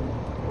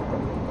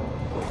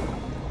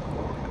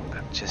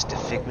 I'm just a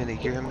figment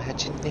of your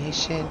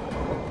imagination.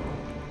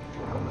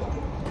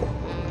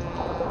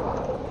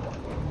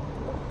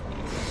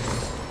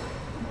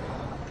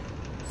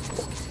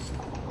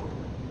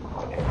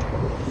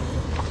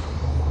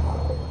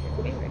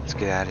 Let's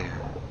get out of here.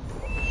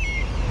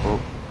 Oh,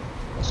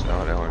 that's not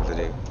what I wanted to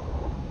do.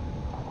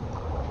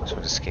 Just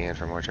want to scan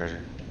for more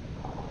treasure.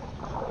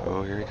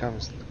 Oh, here he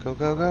comes. Go,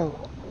 go, go.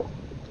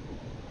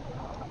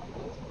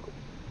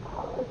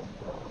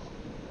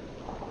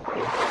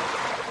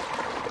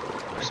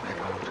 Where's my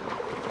boat?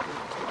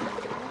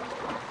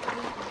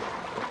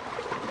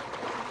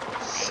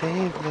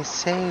 Save me,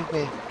 save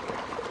me.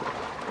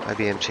 Am I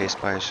being chased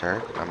by a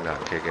shark? I'm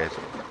not. Okay, good.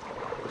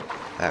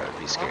 That would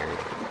be scary.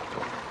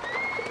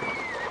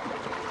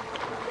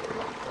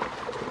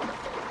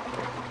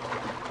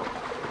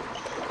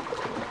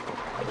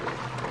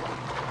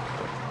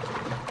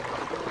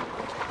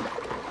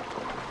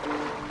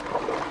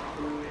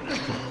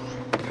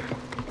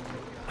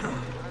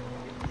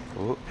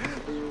 Oh,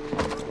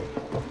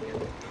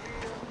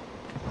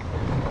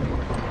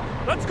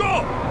 Let's go!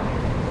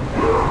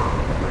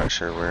 I'm not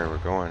sure where we're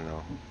going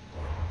though.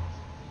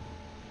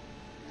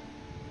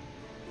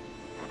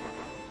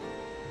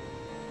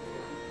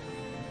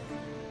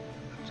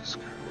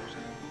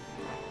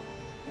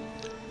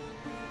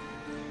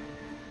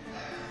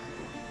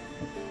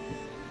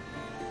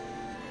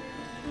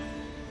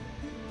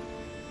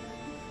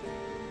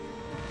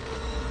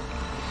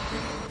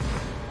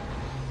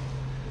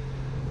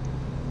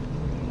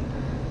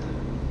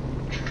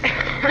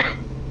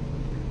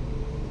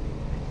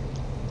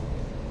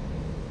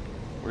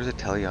 Where does it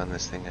tell you on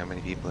this thing how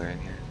many people are in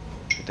here?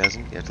 It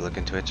doesn't? You have to look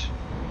in Twitch?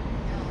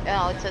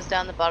 Oh, it says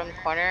down the bottom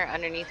corner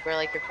underneath where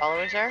like your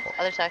followers are.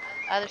 Other side.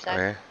 Other side.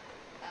 Where?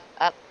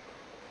 Up.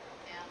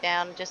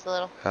 Down just a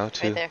little. How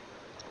to? Right there.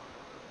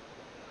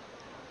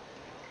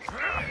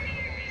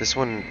 This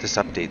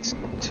updates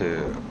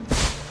to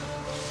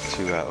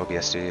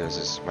OBS Studios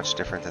is much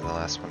different than the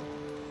last one.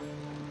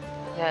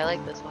 Yeah, I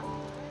like this one.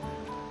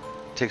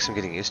 It takes some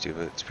getting used to,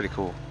 but it's pretty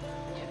cool.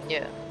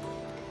 Yeah.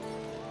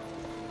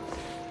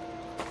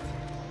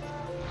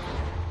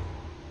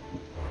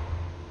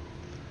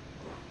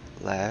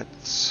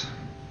 Let's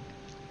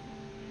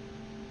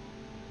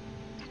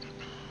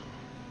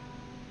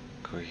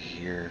go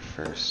here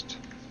first.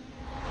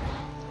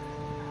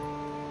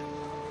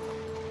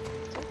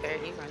 It's okay,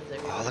 he runs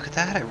everywhere. Oh, look at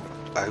that!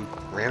 I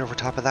ran over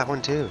top of that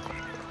one too.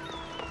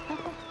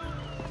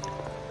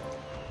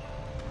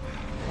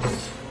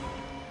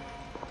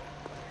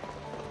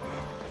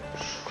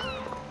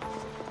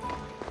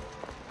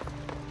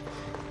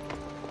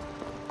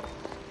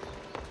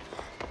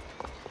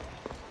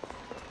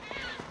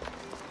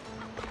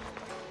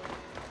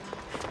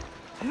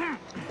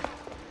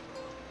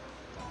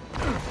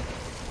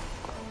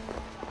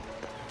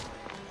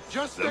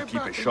 Just They'll stay keep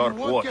back a and sharp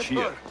you won't watch get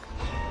here. hurt.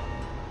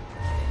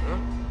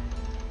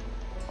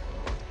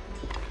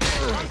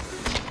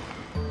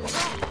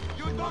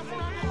 You don't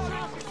stand a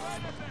chance.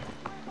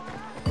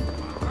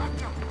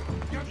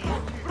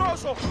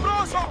 Grosso!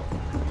 Grosso!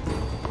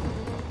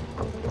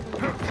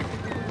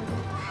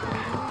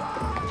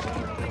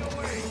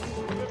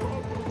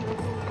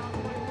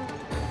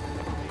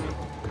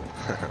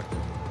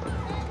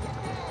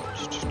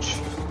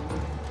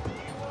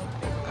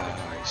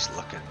 Oh, he's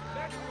looking.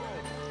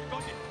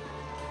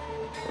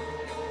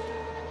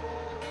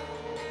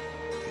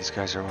 These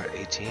guys are what,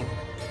 18?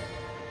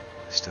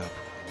 Still,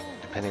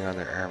 depending on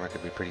their armor,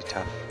 could be pretty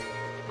tough.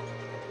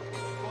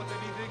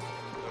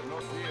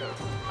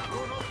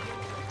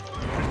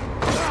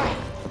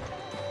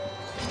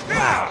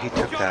 Wow, he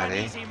took that,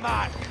 eh?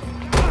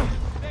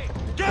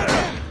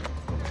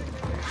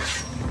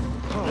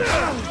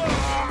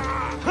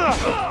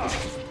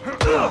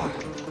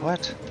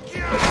 What?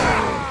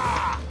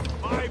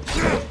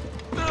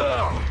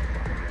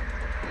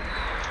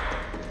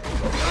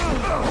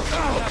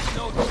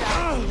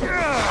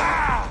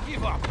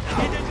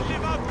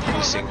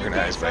 He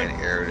synchronized by an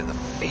arrow to the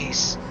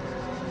face.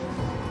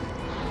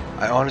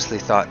 I honestly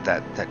thought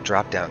that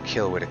drop down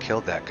kill would have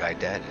killed that guy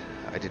dead.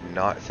 I did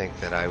not think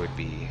that I would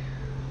be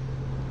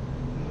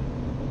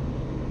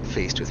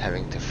faced with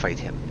having to fight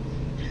him.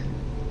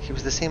 He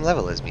was the same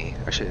level as me.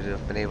 I should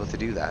have been able to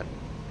do that.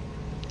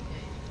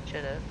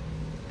 Should've.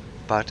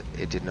 But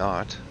it did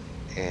not,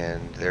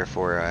 and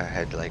therefore I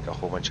had like a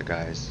whole bunch of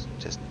guys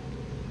just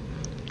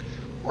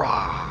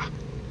raw.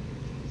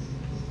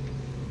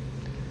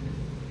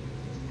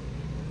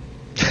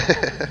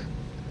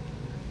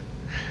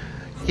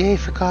 Yay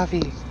for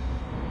coffee!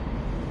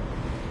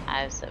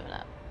 I have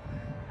 7-Up.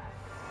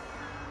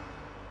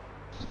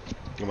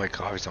 My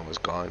coffee's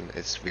almost gone.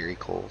 It's very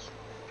cold.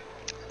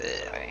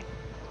 Sorry.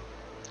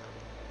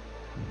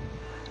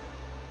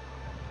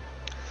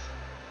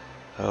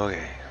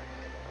 Okay.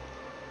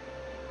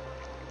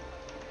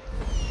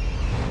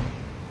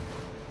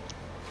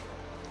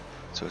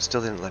 So it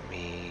still didn't let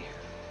me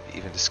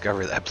even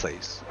discover that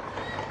place.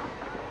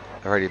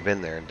 I've already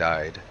been there and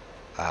died.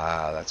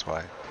 Ah, that's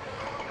why.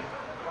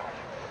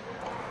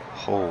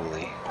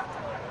 Holy.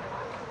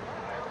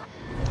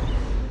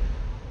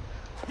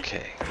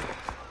 Okay.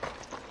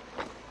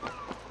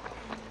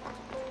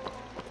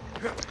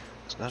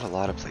 There's not a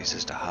lot of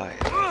places to hide.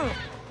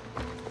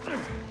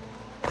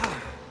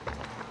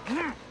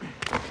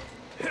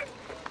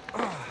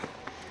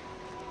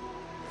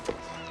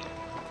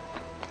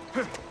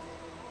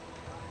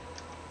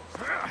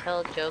 Tell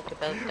a joke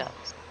about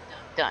ducks.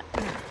 Done.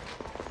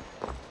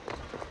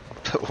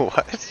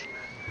 What?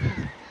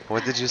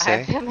 What did you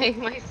say? I can make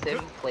my sim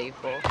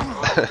playful.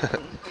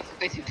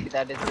 Basically,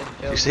 that is a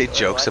joke. You say or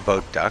jokes what?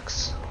 about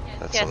ducks?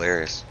 That's Yes.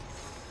 hilarious.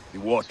 The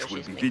watch So will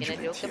she's be making a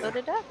vigilant joke about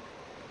here. a duck.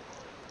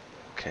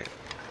 Okay.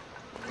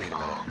 Wait a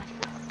minute.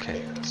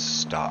 Okay,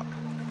 stop.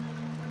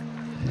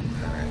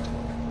 Alright.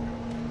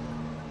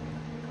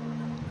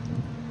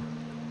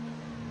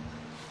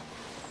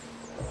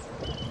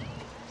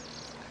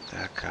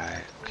 That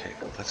guy. Okay,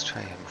 let's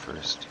try him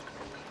first.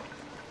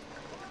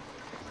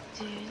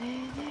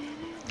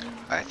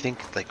 I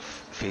think like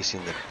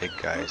facing the big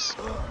guys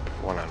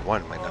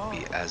one-on-one might not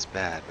be as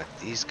bad, but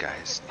these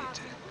guys need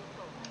to.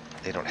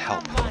 They don't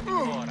help. No,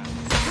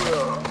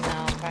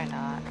 probably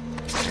not.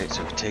 Okay,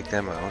 so we take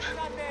them out.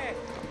 Right.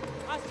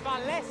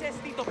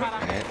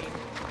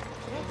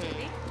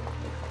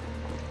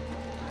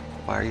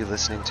 Why are you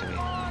listening to me?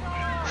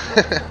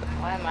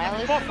 Why am I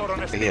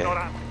listening?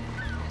 Yeah,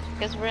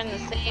 Because we're in the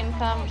same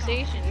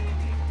conversation.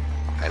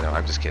 I know.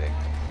 I'm just kidding.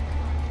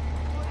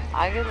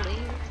 I could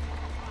leave.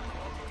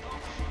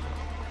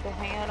 Go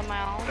hang out on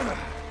my own.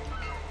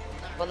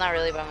 Well, not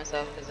really by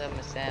myself because I'm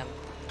a sim.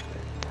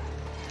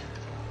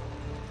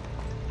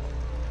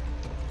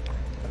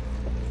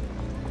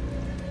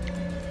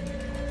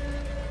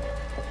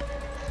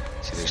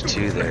 See, there's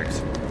two there.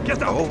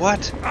 Get out! Oh,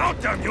 what?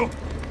 Out, damn you!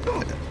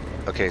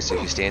 Okay, so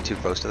if you stand too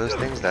close to those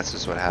things, that's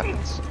just what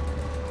happens.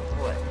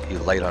 What? You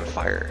light on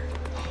fire.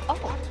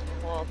 Oh,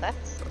 well,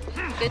 that's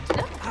good to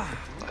know.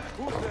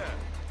 Who's there?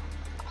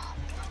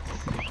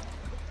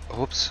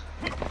 Oops.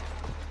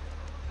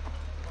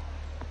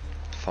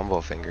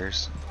 Fumble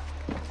fingers.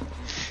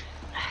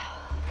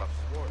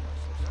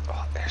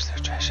 Oh, there's their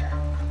treasure.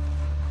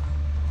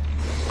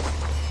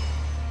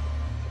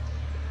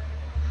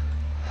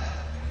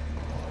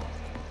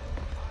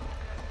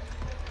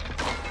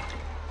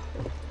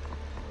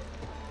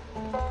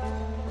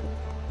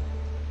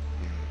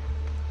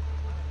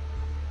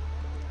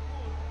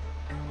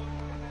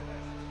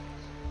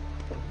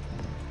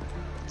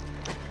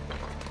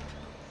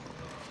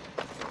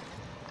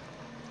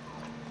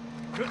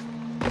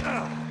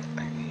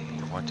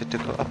 I wanted to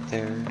go up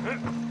there.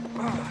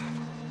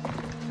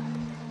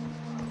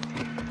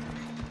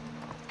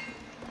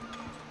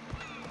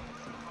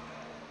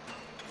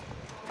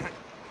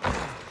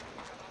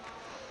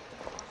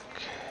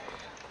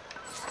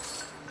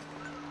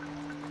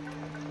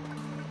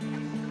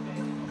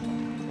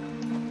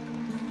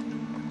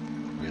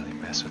 Really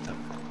mess with them.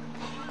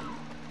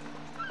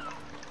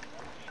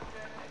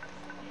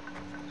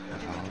 Am I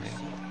following?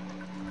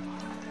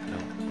 No.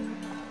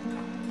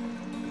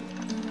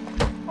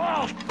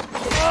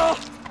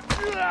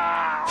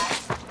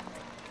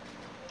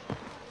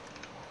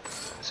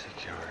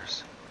 Take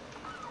yours.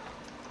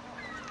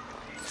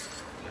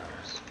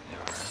 Yours.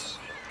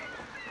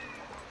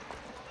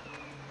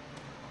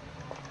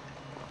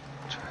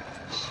 Try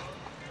this.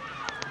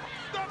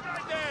 Stop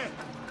right there!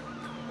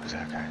 Who's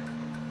that guy?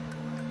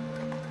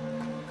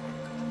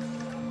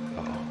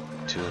 Uh-oh.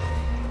 Two of them.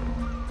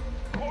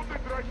 Hold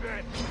it right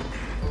there!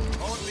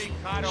 Only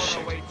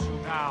Carrera awaits you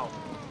now.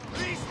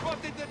 We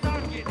spotted the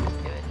target!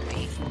 Good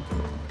me.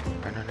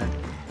 Run.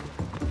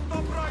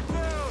 Stop right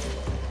there!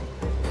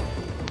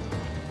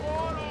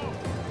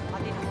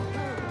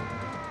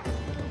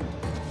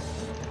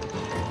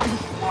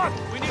 What?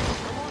 We need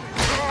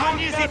an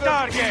easy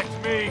target!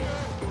 Me!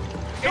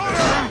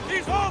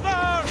 He's over!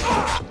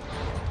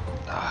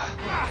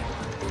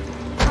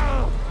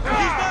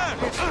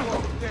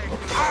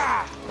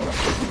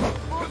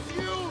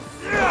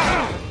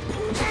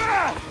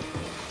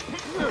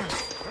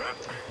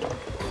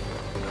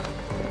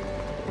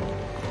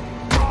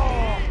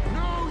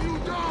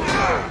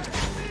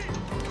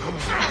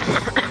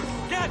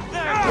 Get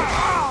there!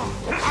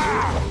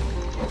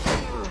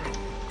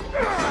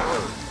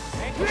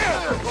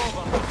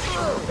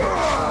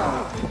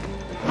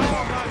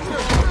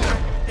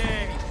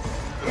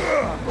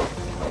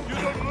 You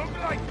don't look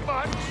like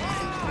much.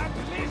 At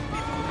least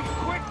it will be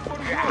quick for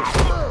you.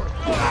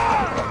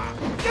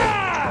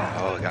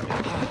 Oh, it got me.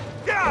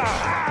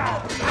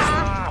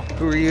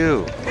 Who are you?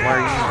 Why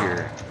are you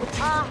here?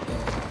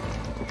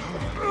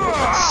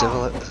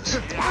 Civil. Ooh,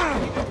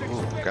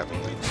 got me.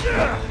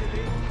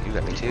 You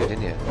got me too,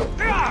 didn't you?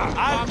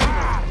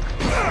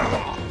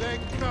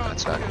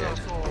 That's not good.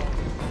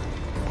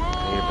 I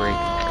need a break,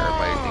 or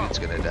my dude's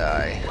gonna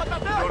die. Your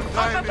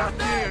time is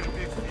near,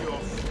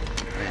 Vistios.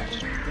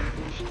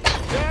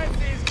 Death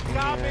is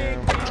coming.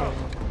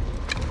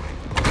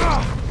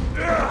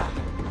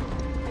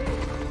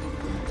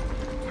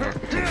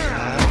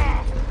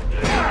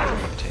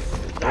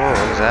 Oh,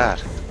 what is that?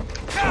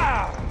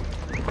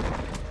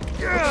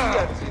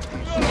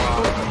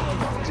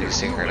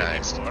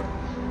 Desynchronized.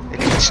 It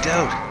glitched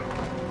out.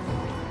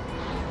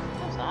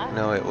 What's that?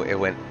 No, it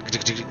went.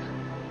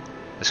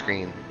 The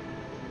screen.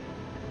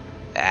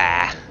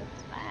 Ah,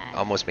 What's that?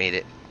 almost made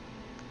it.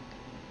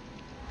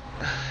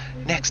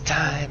 Next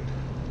time.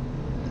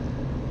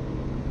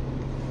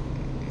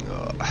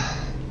 Ugh.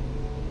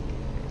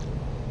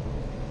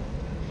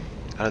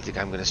 I don't think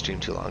I'm gonna stream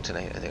too long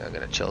tonight. I think I'm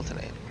gonna chill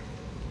tonight.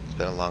 It's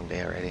been a long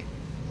day already.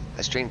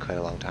 I streamed quite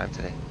a long time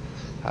today.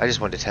 I just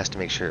wanted to test to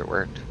make sure it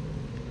worked.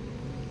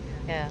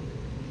 Yeah.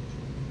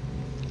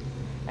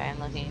 Okay, I'm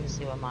looking to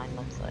see what mine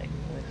looks like.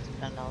 We've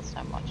spent all this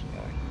time watching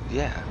yours.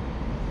 Yeah.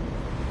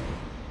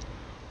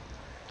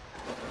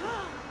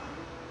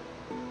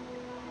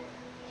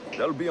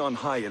 They'll be on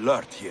high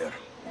alert here.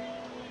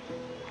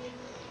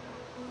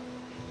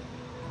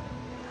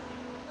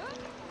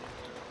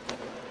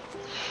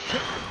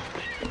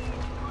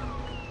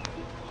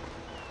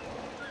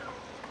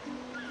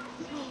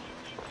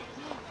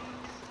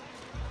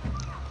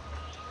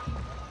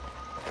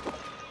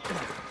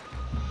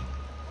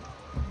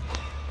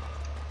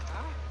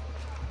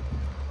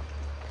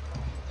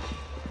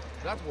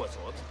 That was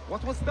odd.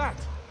 What was that?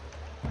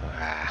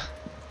 Ah.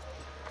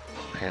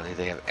 Apparently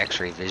they have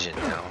X-ray vision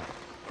now.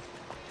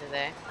 Do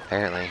they?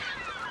 Apparently.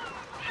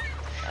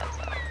 That's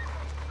all.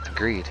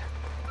 Agreed.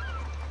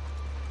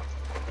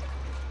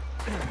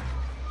 Here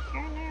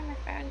and there, my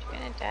friend's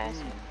gonna die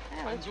soon.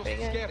 That looks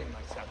pretty good. scaring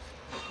myself.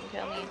 You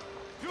tell me,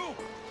 You!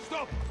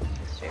 Stop!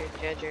 Mr.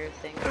 Judger of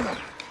things.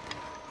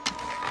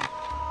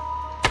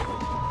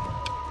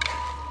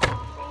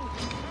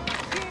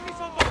 Guineas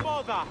on the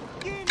border!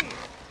 Guineas!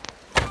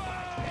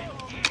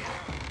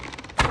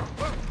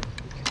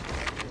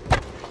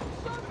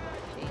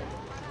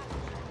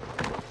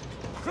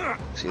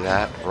 See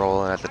that?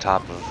 Rolling at the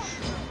top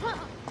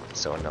of...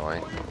 So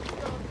annoying.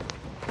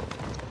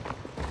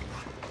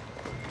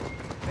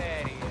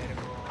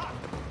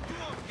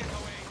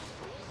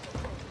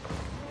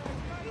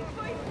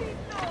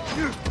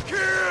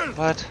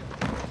 What?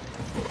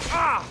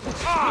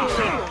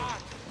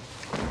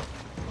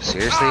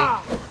 Seriously?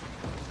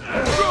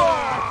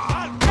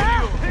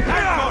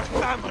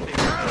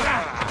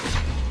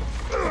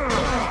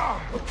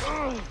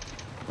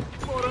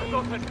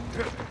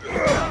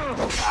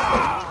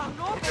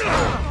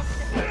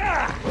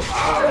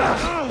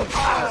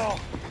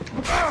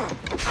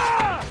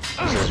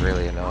 This is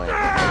really annoying.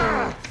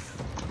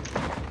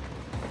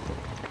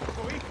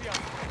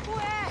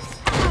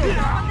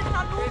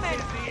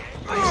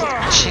 Why is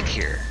there a chick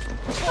here?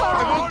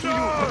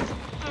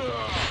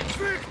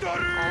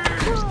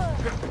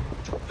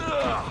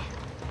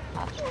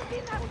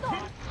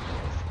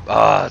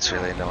 Oh, it's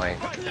really annoying.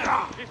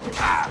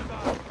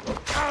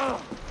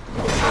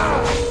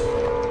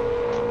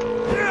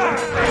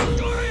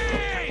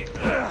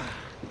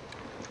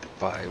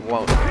 But it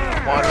won't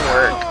want to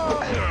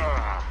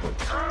work.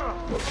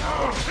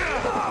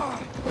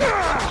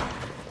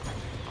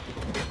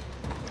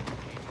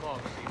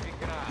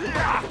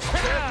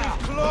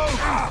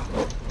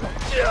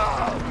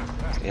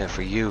 Yeah,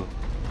 for you.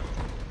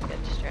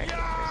 Get distracted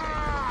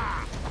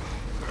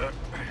for a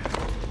second.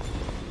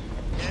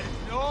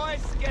 There's no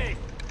escape.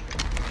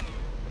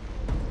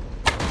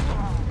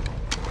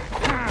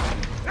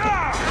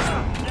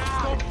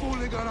 Stop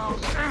fooling around.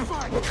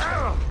 Fight.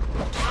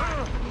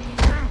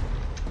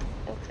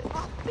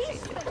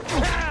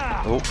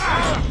 Oh.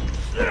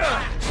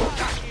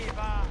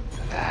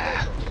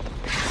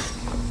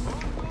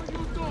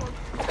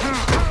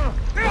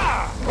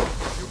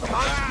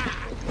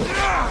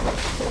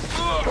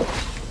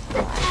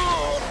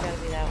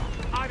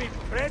 I'm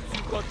impressed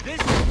you got this.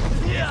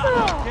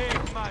 Won't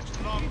take much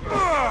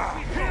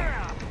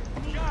longer.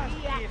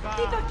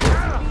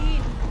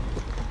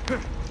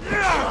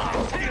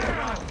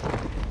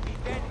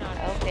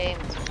 Okay,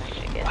 Mr.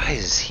 Michigan. Why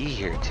is he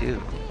here too?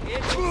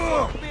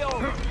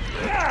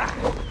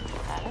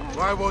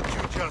 Why won't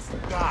you just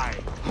die?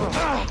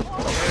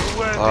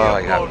 Oh,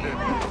 yeah.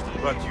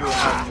 But you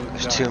have to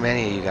There's die. too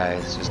many of you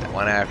guys, just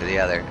one after the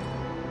other.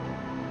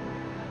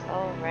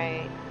 Oh,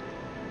 right.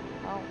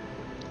 Oh,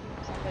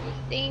 somebody,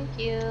 thank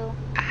you.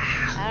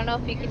 I don't know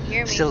if you can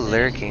hear me. Still so I just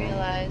lurking.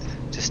 realized,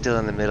 Just still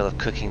in the middle of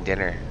cooking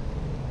dinner.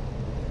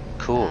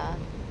 Cool. uh,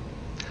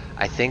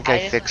 I think I I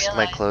just fixed my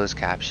realized- closed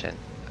caption.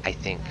 I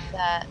think.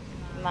 that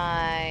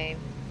my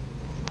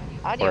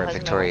audio Or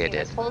hasn't Victoria been working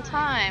did. this whole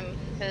time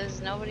because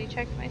nobody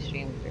checked my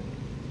stream for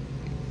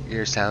me.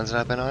 Your sound's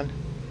not been on?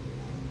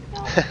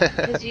 No,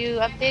 because you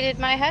updated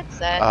my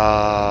headset.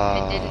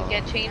 Oh. It didn't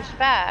get changed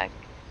back.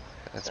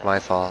 That's my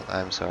fault.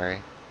 I'm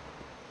sorry.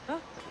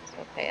 It's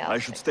okay. I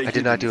should stay I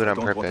did not do hidden it if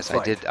on I don't want purpose. to I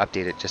fight. did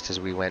update it just as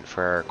we went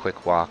for our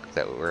quick walk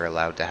that we're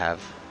allowed to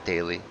have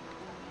daily.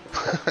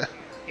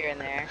 Here and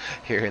there.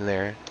 Here and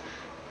there.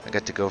 I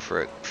got to go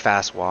for a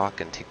fast walk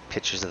and take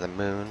pictures of the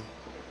moon.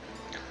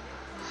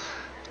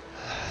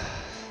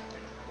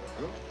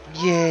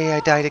 Yay, I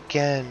died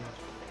again.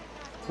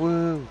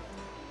 Woo.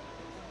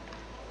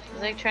 I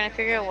was like trying to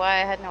figure out why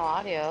I had no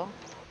audio.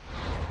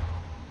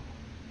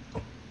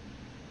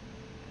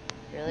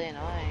 Really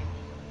annoying.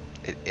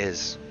 It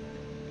is.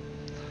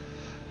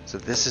 So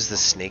this is the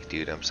snake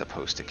dude I'm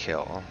supposed to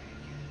kill.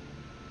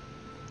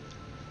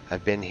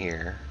 I've been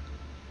here,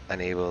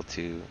 unable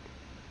to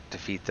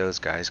defeat those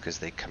guys because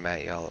they come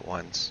at you all at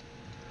once.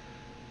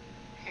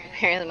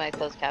 Apparently my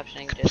closed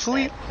captioning just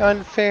Complete said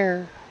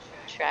unfair.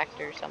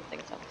 tractor something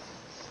something.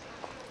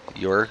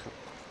 Your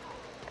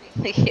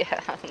Yeah,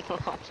 I'm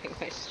watching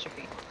my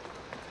stream.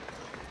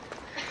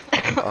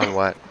 on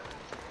what?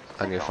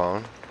 On your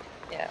phone?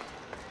 Yeah.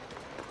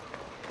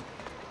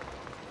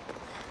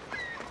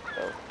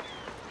 Go.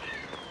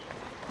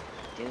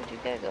 Dude, you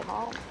gotta go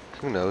home.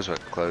 Who knows what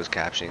closed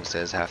captioning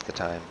says half the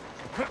time?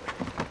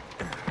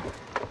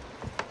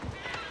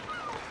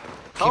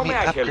 How Give me may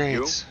I help you?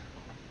 upgrades,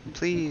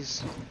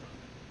 please.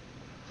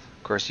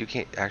 Of course, you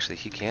can't. Actually,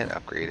 he can't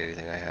upgrade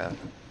anything I have.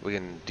 We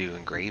can do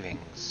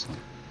engravings.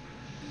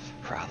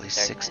 Probably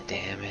 6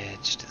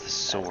 damage to the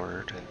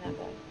sword.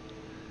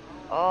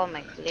 Oh,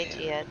 my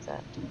glitchy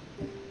headset.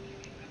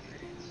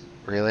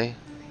 Really?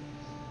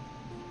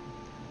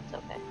 It's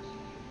okay.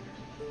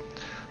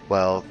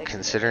 Well, fix it.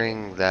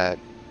 considering that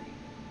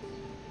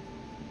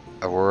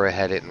Aurora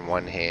had it in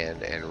one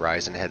hand and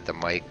Ryzen had the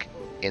mic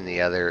in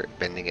the other,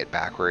 bending it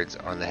backwards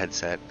on the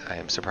headset, I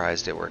am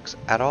surprised it works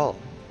at all.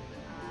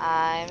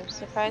 I'm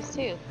surprised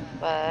too,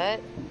 but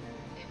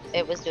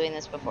it was doing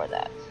this before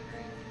that.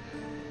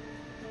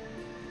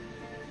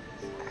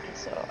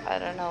 So I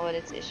don't know what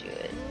its issue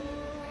is.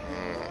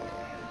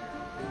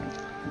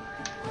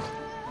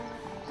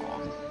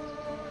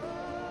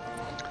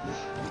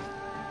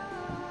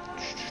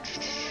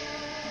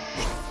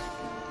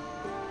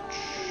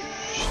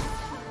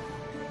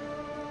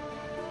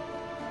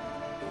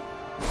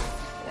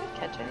 Did I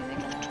catch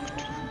anything in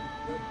that?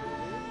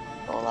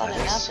 A whole lot of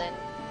Nice. nothing.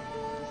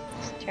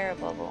 It's a terror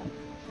bubble.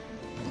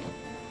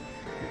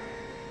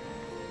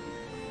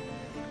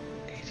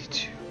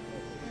 82.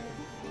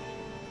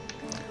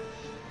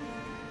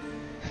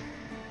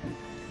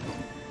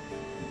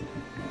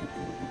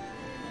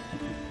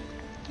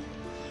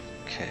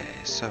 Okay,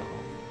 so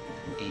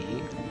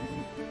E.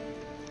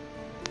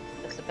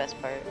 That's the best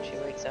part. She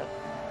wakes up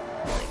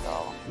like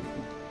all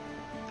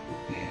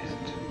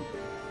And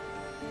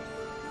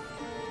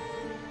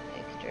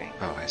take a drink.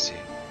 oh, I see.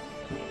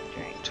 Take a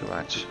drink. Too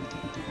much.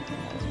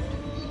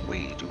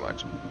 Way too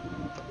much.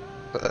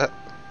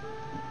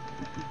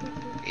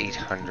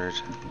 800.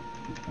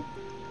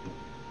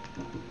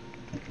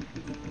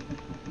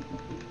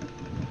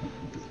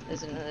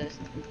 Listen to this.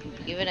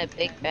 Even a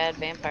big bad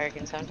vampire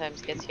can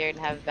sometimes get scared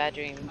and have a bad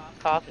dream.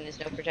 Coffin is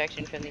no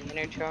protection from the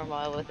inner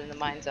turmoil within the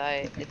mind's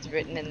eye. It's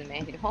written in the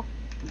manual.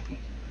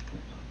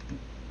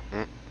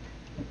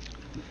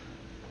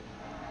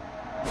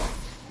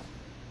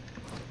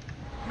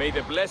 May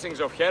the blessings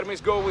of Hermes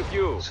go with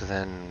you. So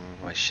then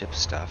my ship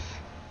stuff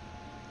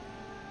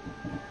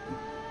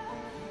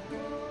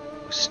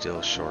was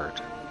still short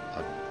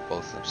on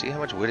both of them. See how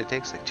much wood it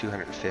takes? Like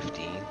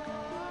 215,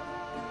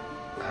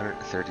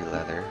 130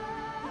 leather.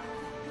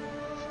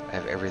 I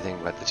have everything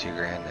but the 2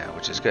 grand now,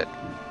 which is good.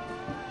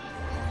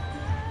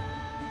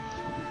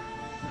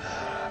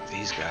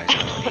 These guys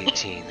are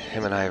 18.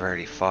 Him and I have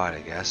already fought,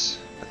 I guess,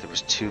 but there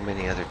was too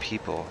many other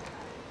people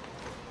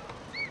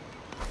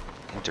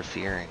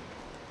interfering.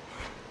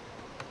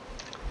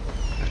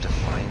 I have to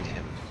find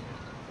him.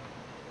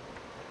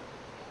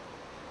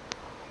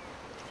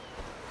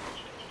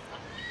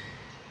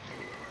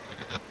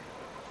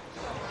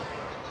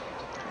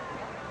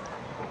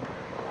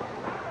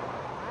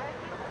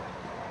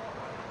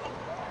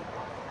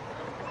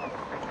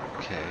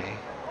 Okay.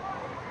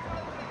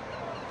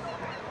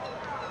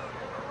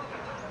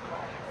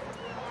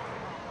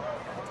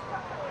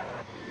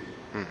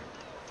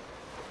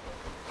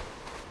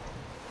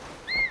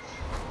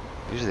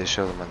 Usually they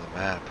show them on the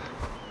map,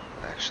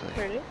 actually.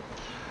 Really?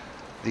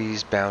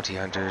 These bounty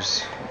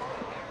hunters.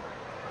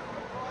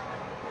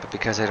 But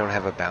because I don't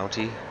have a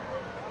bounty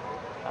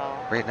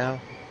Oh, right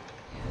now,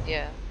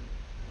 yeah.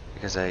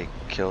 because I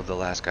killed the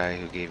last guy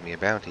who gave me a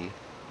bounty,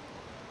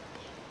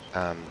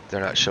 they're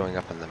not showing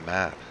up on the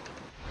map.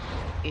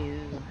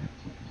 Ew.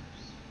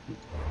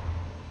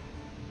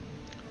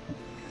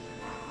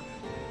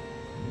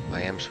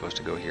 I am supposed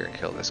to go here and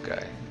kill this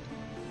guy.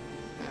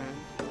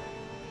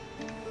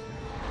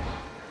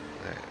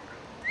 Alright.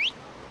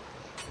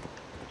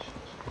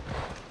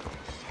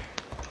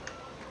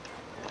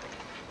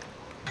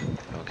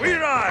 Okay. We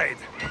ride!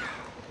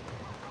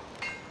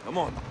 Come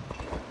on.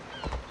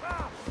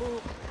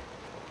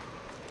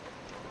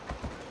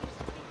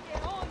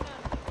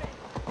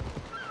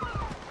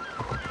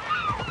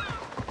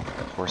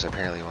 Of course,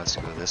 apparently he wants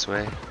to go this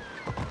way.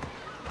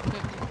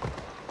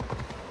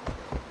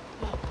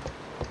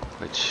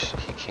 Which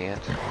he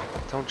can't.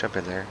 Don't jump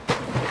in there.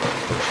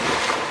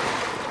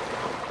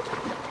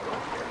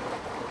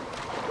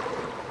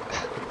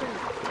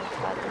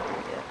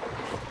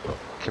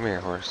 Come here,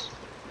 horse.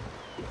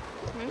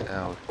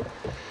 Oh,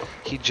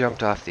 he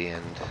jumped off the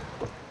end.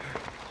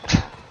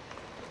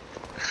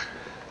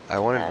 I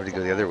wanted him to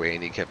go the other way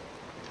and he kept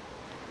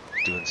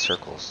doing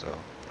circles, so.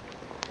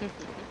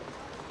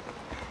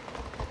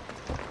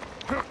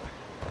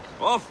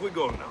 Off we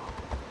go now.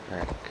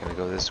 Alright, can we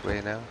go this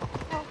way now?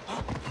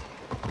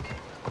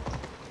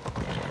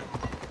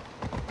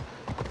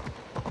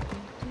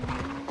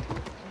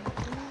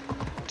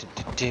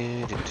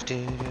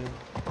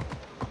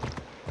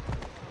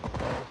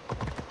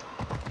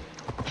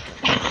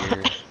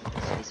 Here.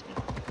 Excuse me.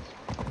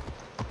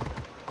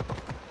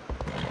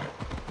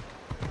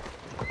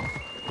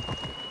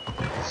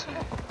 Let's see.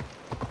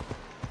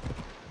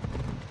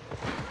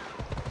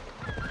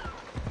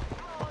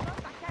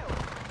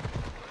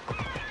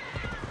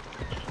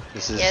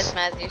 This is. Yes,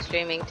 Matthew's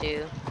streaming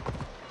too.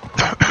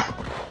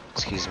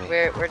 Excuse me.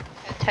 We're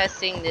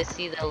testing to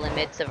see the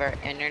limits of our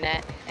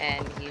internet,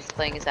 and he's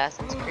playing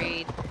Assassin's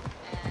Creed,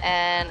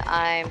 and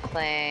I'm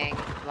playing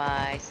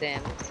my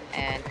Sims,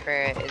 and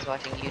Carrera is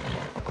watching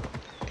YouTube.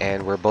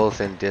 And we're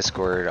both in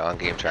Discord on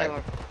Game And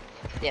Tribe.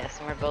 yes,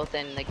 and we're both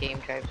in the Game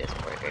Tribe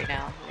Discord right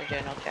now, in the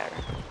general chat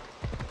room.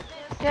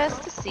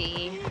 Just to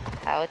see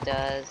how it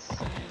does,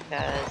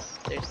 because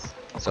there's...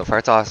 So far,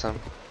 it's awesome.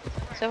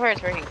 So far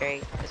it's working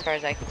great, as far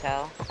as I can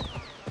tell.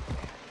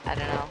 I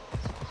don't know.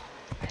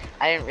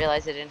 I didn't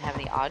realize it didn't have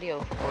any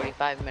audio for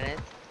 45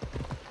 minutes.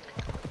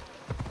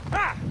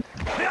 Ha!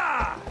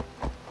 Yeah!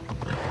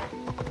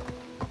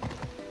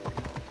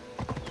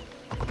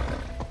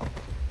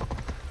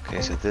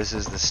 Okay, so this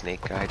is the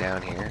snake guy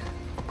down here.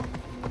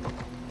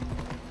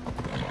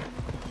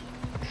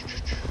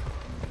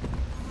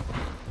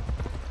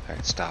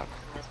 Alright, stop.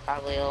 It's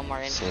probably a little more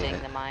Save interesting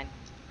it. than mine.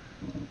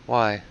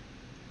 Why?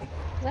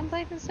 Because I'm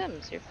playing The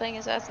Sims. You're playing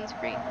Assassin's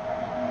Creed.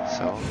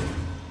 So?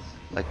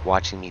 Like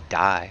watching me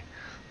die.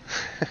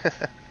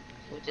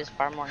 Which is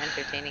far more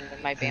entertaining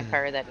than my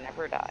vampire that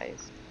never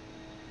dies.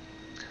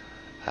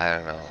 I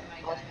don't know.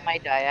 Well, she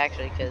might die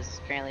actually, because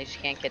apparently she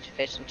can't catch a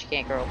fish and she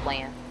can't grow a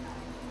plant.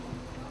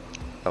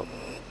 Oh.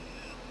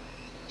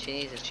 She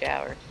needs a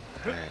shower.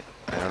 Alright.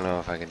 I don't know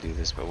if I can do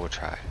this, but we'll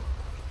try.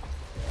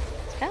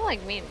 It's kind of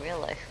like me in real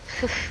life.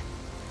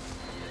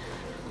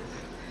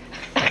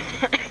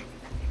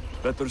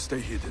 Better stay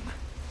hidden.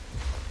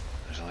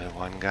 There's only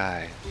one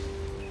guy.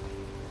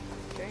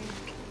 Drink.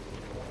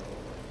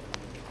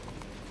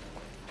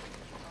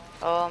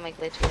 Oh, my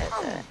glitchy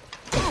headset.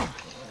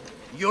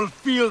 You'll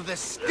feel the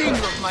sting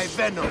of my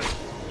venom.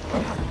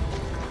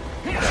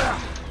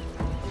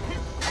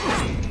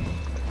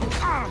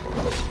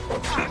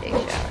 Take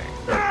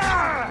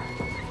shower.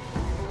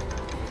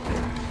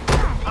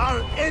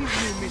 I'll end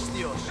you, Miss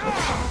Dios.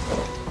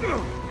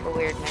 For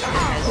weirdness, it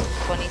has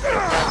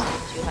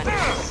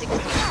 26,260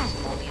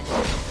 simoleons.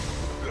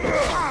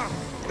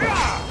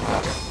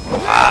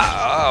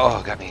 Ah,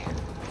 oh, got me.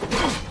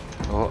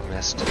 Oh,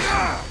 missed.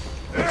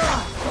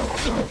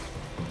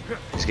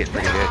 He's getting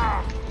pretty good.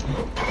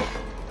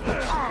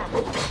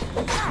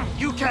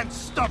 You can't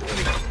stop me.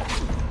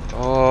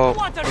 Oh,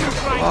 What are you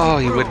trying oh,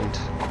 to he prove? wouldn't.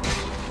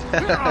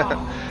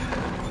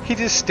 He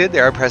just stood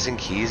there pressing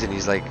keys and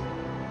he's like,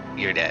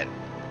 you're dead.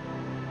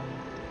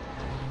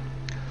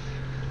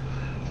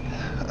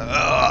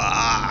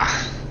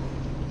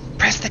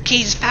 Press the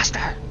keys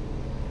faster.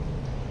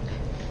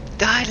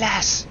 Die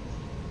less.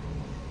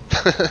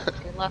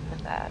 Good luck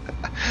with that.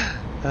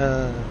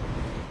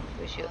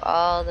 Wish you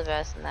all the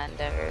best in that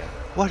endeavor.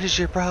 What is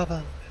your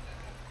problem?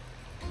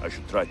 I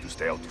should try to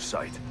stay out of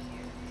sight.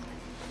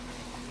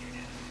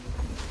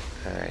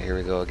 Alright, here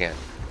we go again.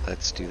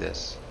 Let's do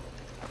this.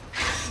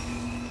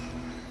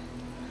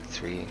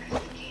 3.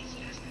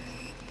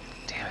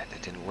 Damn it,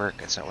 that didn't work.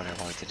 That's not what I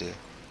wanted to do.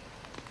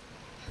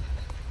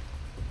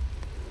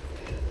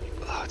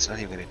 Oh, it's not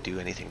even going to do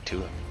anything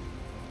to him.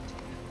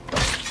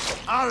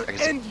 I'll I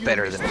guess end it's you,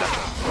 better Miss than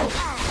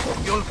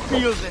nothing. You'll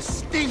feel the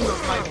sting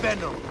of my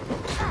venom.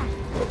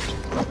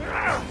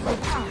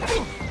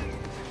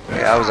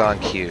 Okay, I was on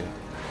cue.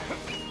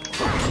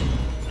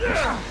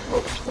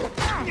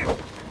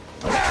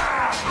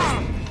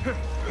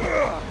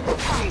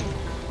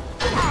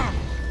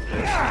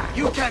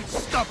 You can't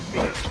stop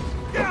me.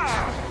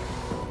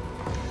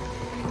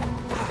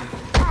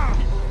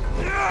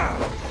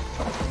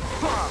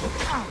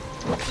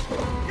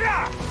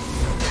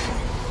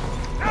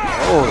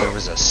 Oh, there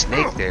was a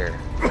snake there.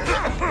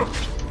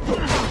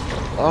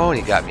 Oh, and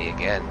he got me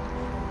again.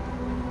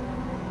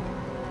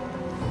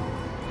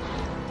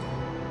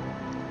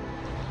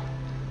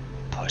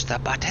 Push the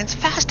buttons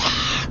faster.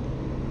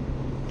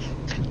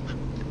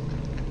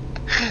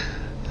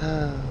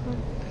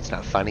 It's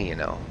not funny, you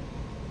know.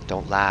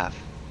 Don't laugh.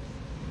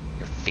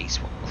 Your face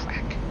will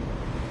crack.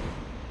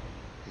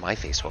 My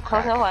face will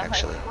crack, Oh no, I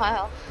actually. might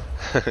smile.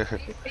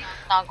 It's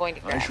not going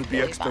to crack. I should be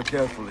It'll extra fine.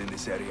 careful in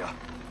this area.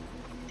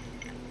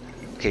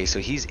 Okay, so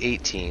he's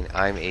 18,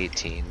 I'm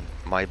 18,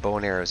 my bow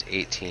and arrow's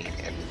 18,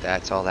 and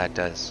that's all that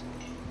does.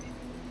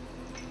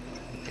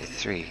 Okay,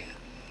 3.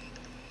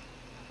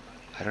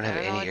 I don't have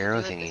I don't know what any to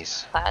arrow do with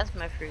this thingies.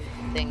 Plasma fruit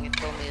thing it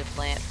told me to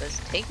plant, but it's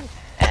taking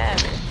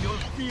forever. You'll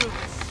feel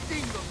the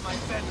sting of my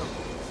venom.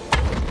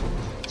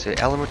 So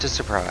element of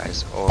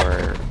surprise,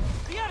 or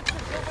The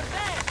archer's over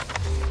there.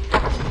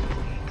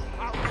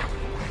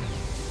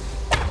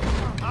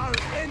 I'll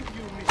end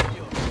you, Miss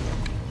Dios.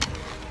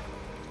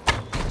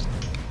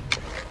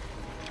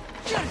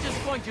 You're just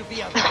going to be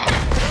a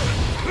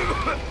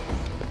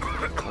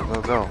go,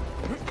 go, go.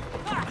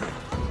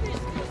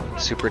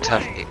 Super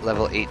tough,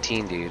 level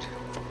 18 dude.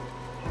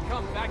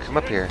 Come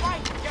up here.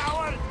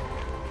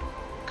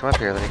 Come up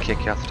here, let me kick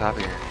you off the top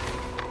of here.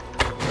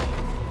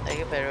 I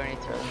get better when you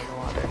throw them in the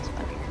water. It's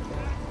funny.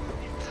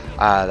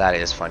 That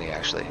is funny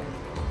actually.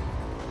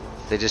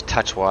 They just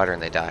touch water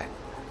and they die.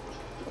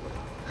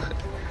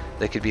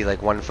 They could be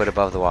like 1 foot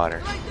above the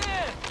water.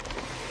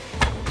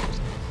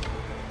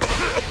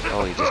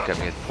 Oh, he just got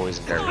me with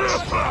poison darts.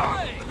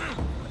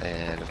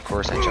 And of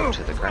course I jumped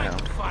to the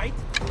ground.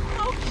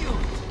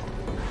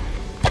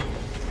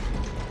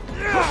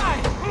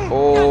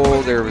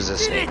 Oh, there was a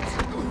snake.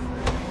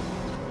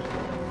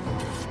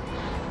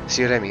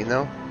 See what I mean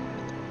though?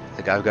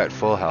 Like I've got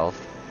full health.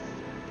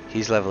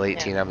 He's level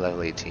 18, Yeah. I'm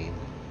level 18.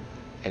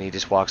 And he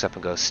just walks up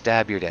and goes,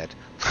 stab, you're dead.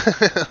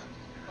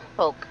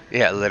 Poke.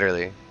 Yeah,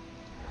 literally.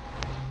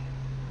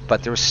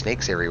 But there were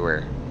snakes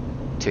everywhere,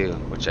 too,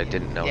 which I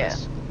didn't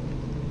notice.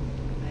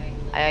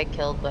 I got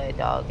killed by a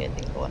dog, I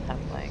think, one time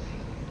playing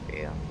for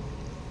you.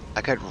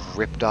 I got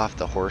ripped off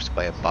the horse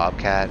by a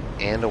bobcat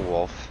and a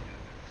wolf.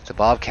 The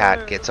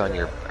bobcat gets on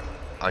your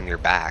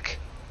back,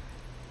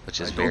 which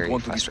is I don't very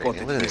want to be frustrating.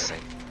 spotted Look at this here.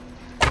 thing.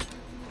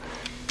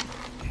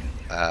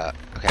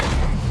 Okay.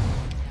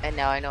 And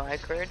now I know I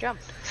career jump.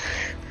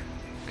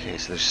 Okay,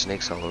 so there's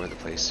snakes all over the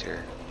place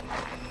here.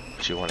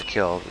 Which you want to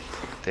kill.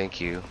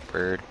 Thank you,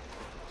 bird.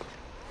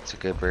 It's a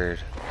good bird.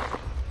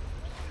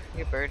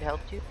 Your bird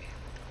helped you?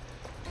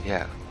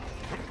 Yeah.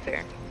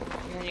 Fair.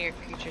 None of your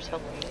creatures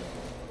helped me.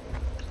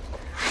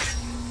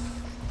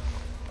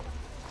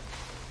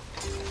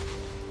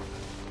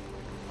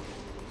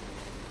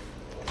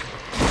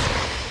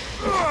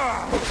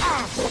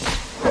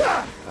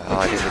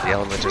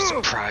 element of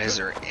surprise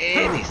or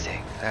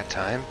anything that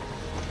time.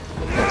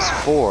 Because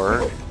 4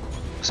 was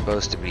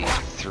supposed to be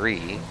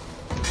 3.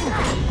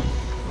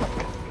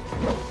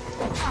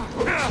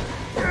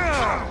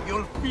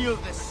 You'll feel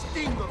the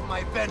sting of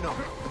my venom.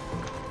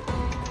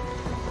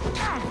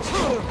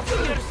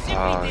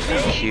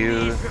 The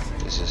Q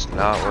is just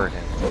not working.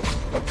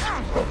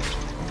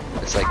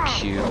 It's like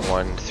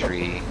Q1,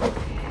 3.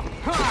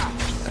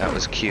 That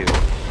was Q.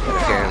 And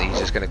apparently he's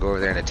just gonna go over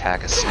there and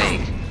attack a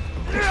snake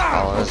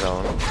all on his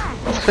own.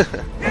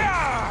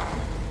 Yeah.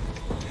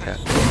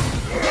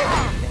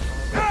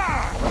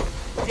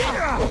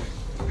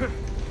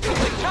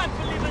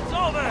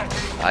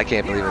 I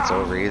can't believe it's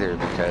over either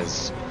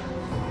because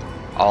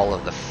all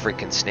of the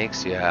freaking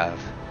snakes you have.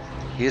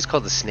 He is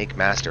called the Snake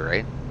Master,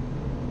 right?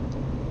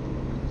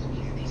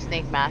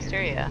 Snake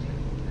Master, yeah.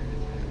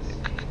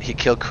 He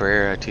killed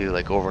Carrera too,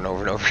 like over and over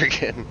and over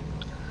again.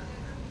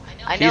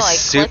 I know. He's I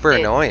super clicked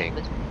it. annoying.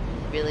 It was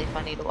really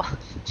funny to watch.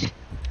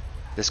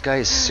 This guy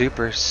is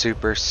super,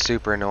 super,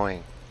 super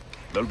annoying.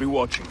 They'll be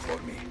watching for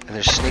me. And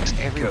there's snakes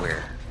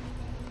everywhere,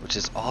 which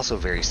is also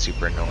very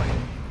super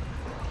annoying.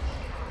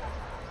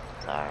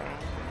 Sorry.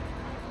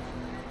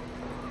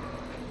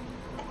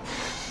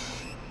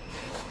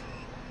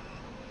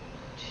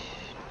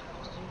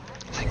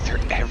 It's like they're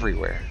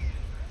everywhere.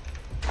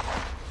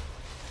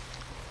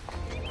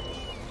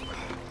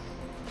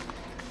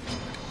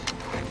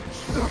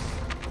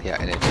 Yeah,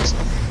 and it just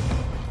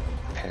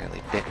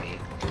apparently bit me.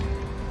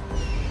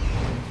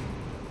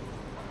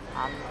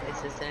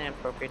 Is this an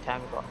inappropriate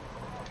time to go?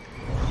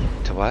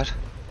 To what?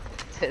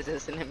 Is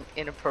this an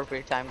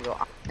inappropriate time to go?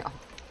 No.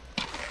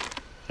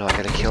 No, I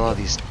gotta kill all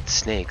these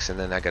snakes and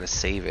then I gotta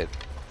save it.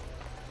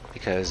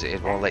 Because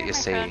it won't let you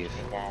save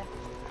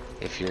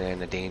if you're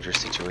in a dangerous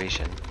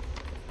situation.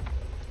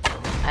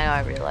 I know,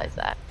 I realize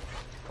that.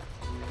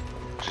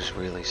 Which is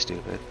really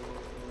stupid.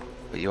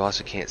 But you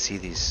also can't see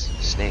these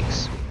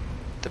snakes.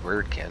 The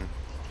bird can.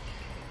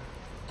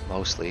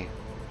 Mostly.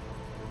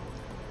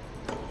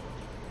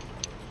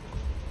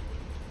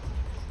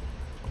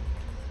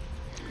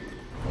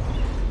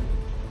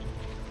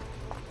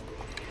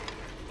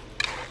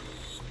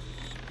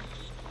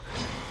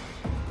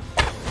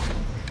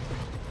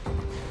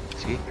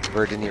 See? The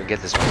bird didn't even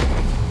get this one.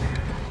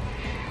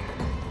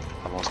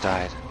 Almost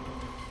died.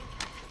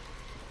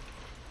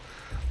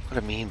 What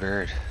a mean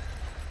bird.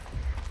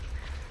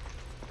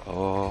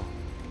 Oh.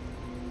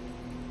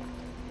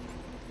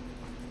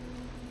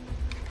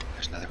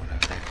 There's another one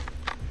over there.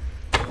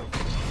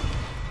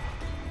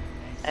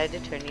 I had to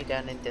turn you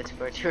down in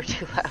Discord. You were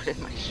too loud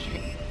in my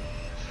stream.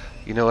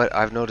 You know what?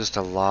 I've noticed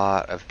a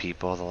lot of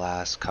people the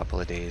last couple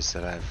of days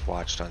that I've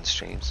watched on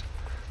streams.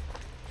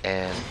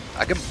 And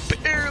I can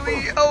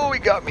barely... Oh, he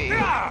got me! So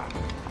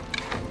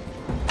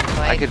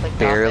I could clicked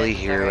barely off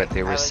it. hear Sorry, what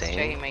they were I was saying.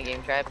 checking my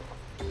game tribe.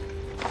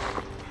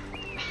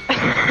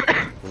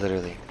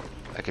 Literally.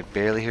 I could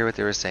barely hear what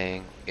they were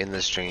saying in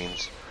the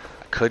streams.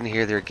 I couldn't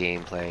hear their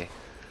gameplay.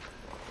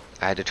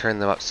 I had to turn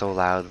them up so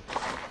loud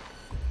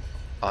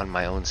on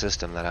my own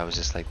system that I was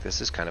just like,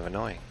 this is kind of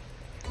annoying.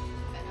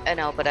 I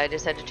know, but I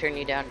just had to turn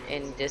you down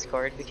in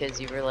Discord because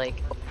you were like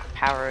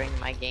powering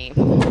my game.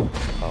 Oh,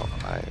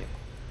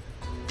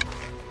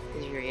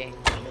 Because you were getting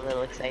a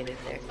little excited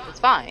there. It's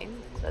fine.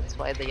 That's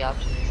why the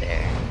option is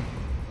there.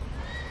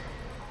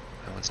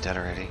 that one's dead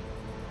already.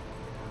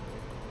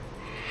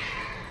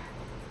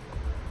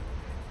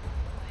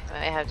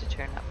 I have to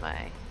turn up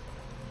my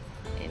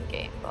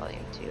in-game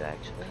volume too,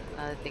 actually.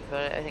 Now that I think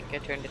about it, I think I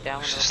turned it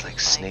down. There's just like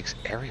snakes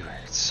everywhere.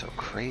 It's so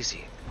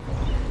crazy.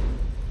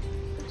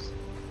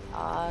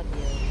 Audio.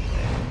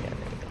 Yeah, there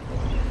we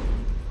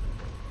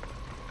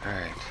go.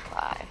 Alright.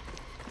 Fly.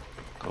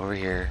 Go over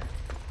here.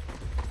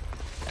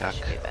 That Duck.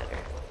 should be better.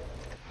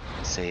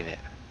 Save it.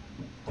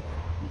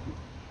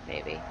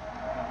 Maybe.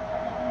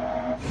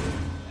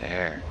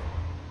 There.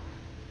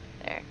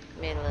 There.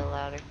 Made it a little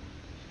louder.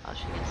 Oh,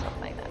 she can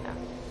something like that now.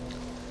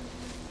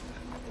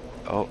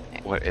 Oh,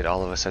 what? It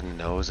all of a sudden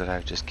knows that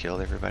I've just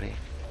killed everybody?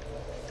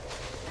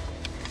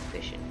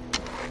 Fishing.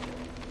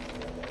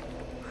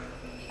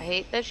 I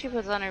hate that she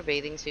puts on her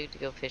bathing suit to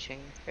go fishing.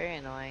 It's very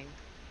annoying.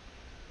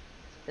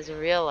 Because in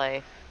real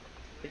life,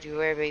 would you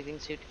wear a bathing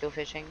suit to go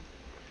fishing?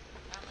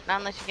 Not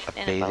unless you get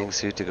in a Bathing boat.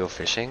 suit to go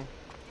fishing?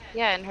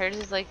 Yeah, and hers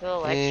is like a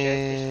little extra.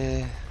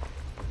 Eh,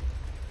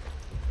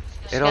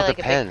 She's it got, all like,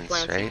 depends, a big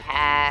flouncy right?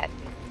 hat.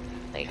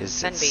 Like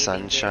Is it sunbathing gear.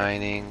 sun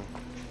shining?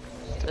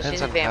 So Depends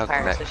she's a on how vampire,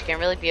 connect- so she can't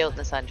really be out in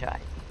the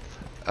sunshine.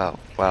 Oh,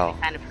 well,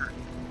 Kind of hurt.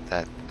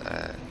 that,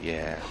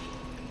 yeah.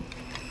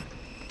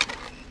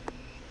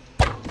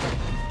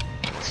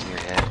 That's in your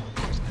head.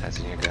 That's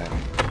in your gut.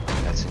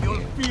 That's in You'll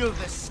you. feel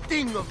the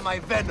sting of my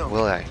venom.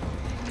 Will I?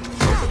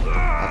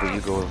 How about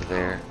you go over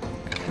there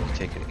and then you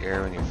take an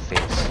arrow in your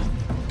face?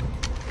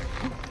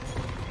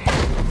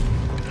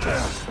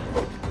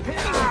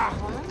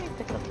 Well, let me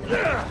pick up the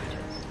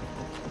damages.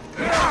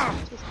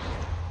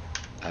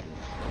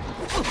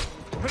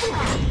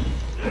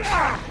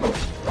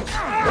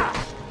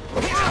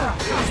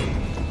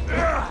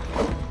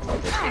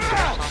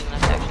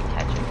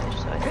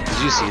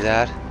 Did you see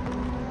that?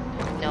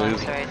 I'm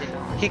movie. sorry, I didn't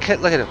know. He could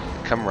look at him,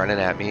 come running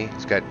at me.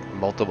 He's got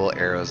multiple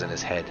arrows in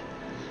his head.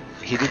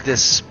 He did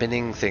this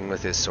spinning thing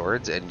with his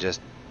swords and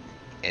just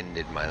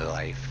ended my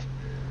life.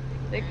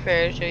 Like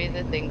Carrera show you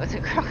the thing with the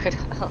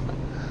crocodile.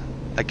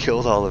 I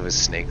killed all of his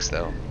snakes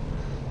though.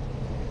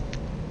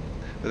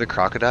 With a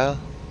crocodile?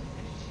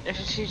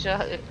 She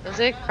shot. Was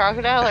it a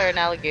crocodile or an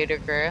alligator,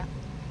 Carrera?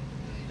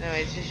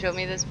 Anyway, she showed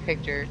me this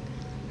picture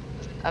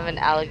of an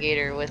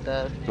alligator with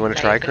a. You want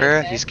to knife try, in his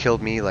Carrera? head. He's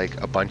killed me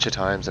like a bunch of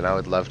times, and I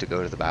would love to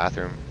go to the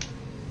bathroom.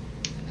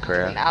 An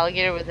Carrera,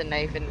 alligator with a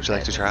knife in his Would you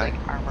like head to with, try?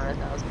 like armor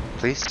 1,000.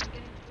 please.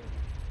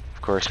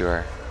 Of course you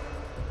are.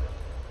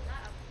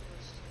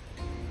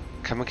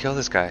 Come and kill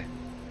this guy.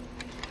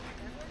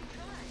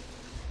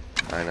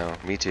 I know,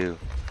 me too.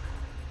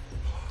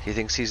 He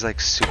thinks he's like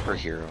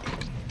superhero.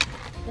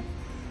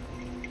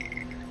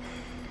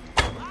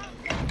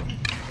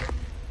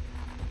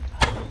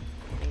 I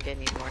think I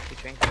need more to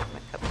drink with my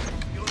cup.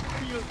 You'll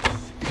feel the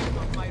speed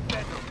of my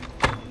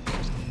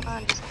venom. Come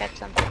on, just catch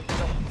something.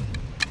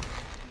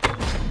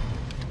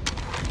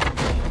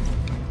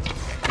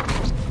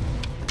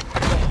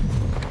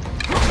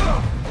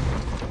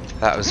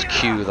 That was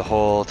Q the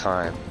whole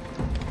time.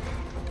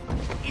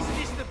 Is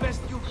this the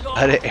best you've got?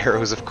 Out of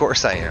arrows, of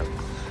course I am.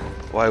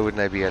 Why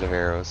wouldn't I be out of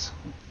arrows?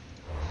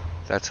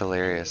 That's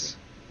hilarious.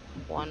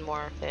 One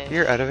more fish.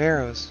 You're out of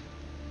arrows.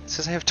 It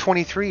says I have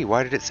 23.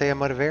 Why did it say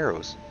I'm out of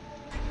arrows?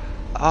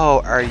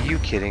 Oh, are you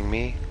kidding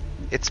me?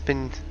 It's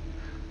been...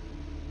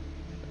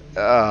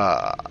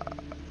 Oh,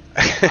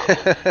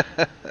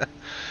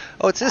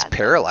 it says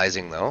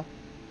paralyzing though.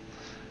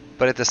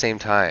 But at the same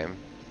time,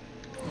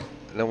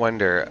 no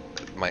wonder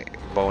my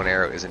bow and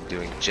arrow isn't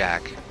doing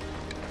jack.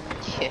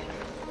 Yeah.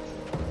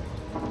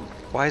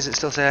 Why does it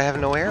still say I have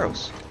no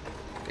arrows?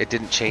 It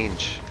didn't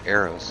change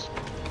arrows.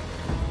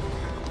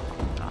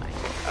 Fine.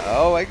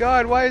 Oh my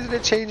god, why isn't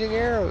it changing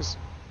arrows?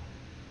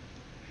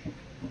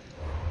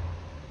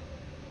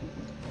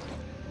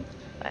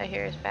 I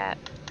hear is bad.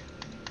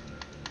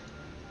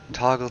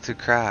 Toggle to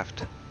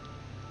craft.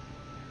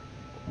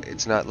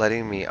 It's not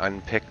letting me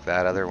unpick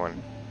that other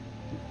one.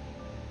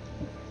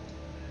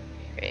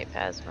 Great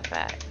plasma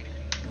back.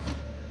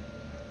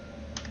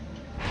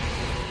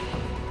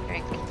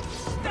 Drink.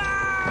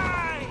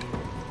 Die!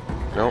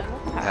 Nope,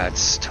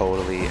 that's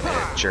totally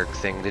a jerk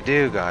thing to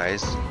do,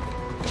 guys.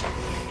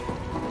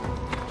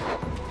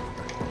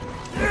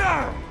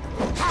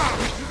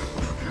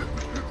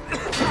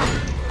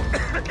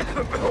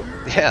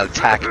 Yeah,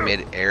 attack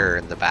mid-air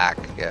in the back.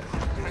 Yeah.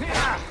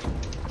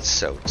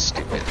 So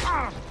stupid.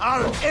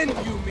 I'll end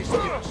you,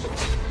 mistress.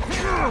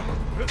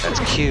 That's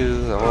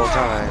Q the whole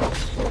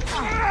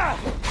time.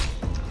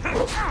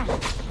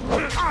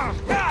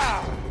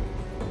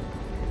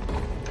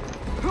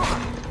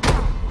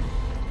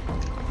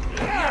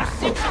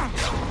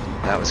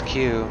 That was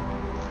Q.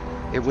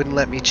 It wouldn't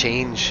let me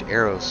change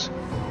arrows.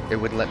 It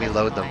wouldn't let me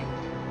load them.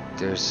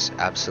 There's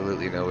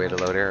absolutely no way to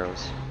load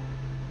arrows.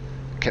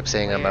 It kept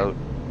saying I'm out.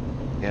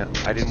 Yeah,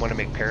 I didn't want to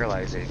make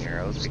paralyzing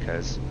arrows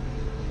because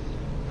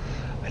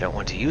I don't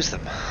want to use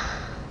them.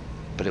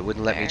 But it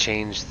wouldn't let me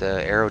change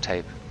the arrow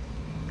type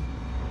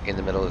in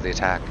the middle of the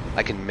attack.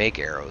 I can make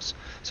arrows,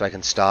 so I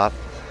can stop,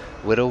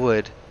 whittle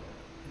wood,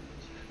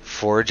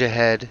 forge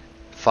ahead,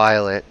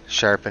 file it,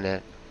 sharpen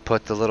it,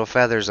 put the little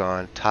feathers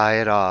on, tie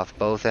it off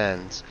both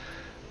ends,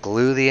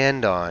 glue the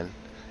end on,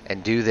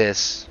 and do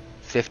this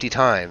 50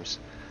 times,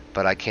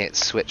 but I can't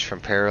switch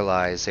from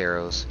paralyzed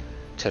arrows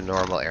to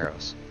normal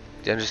arrows.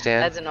 Do you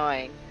understand? That's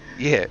annoying.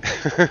 Yeah.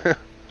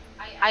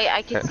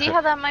 I can see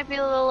how that might be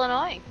a little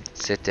annoying.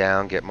 Sit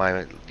down, get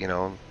my,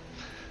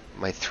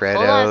 my thread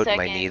Hold on a out, my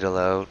second. needle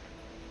out.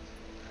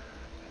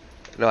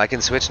 No, I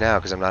can switch now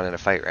because I'm not in a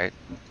fight, right?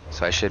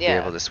 So I should be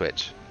Yeah. able to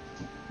switch.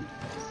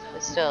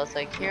 But still, it's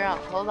like, here,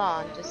 hold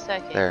on, just a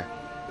second. There.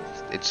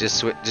 It's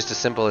just as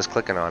simple as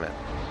clicking on it.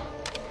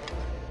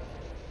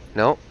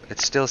 Nope, it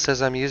still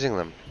says I'm using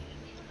them.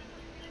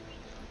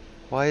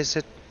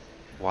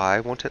 Why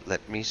won't it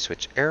let me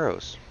switch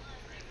arrows?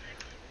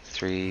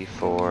 3,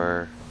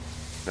 4,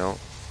 no.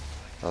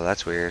 Oh,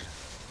 that's weird.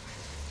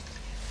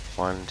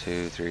 1,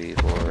 2, 3,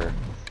 4,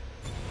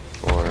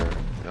 4,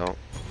 no.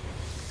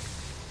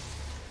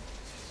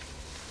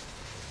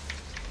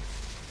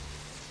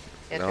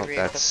 You have No, to re-equip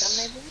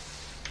that's- them, maybe?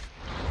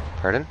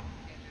 Pardon?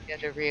 You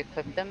have to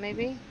re-equip them,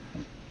 maybe?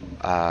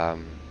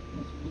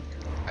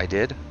 I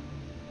did.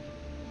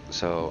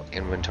 So,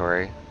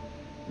 inventory,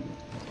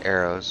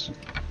 arrows.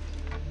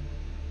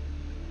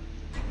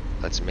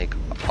 Let's make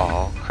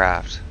all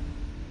craft.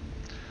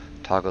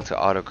 Toggle to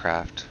auto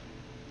craft.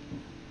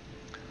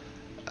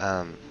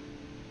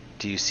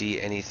 Do you see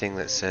anything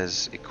that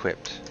says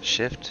equipped?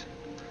 Shift?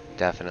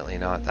 Definitely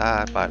not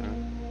that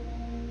button.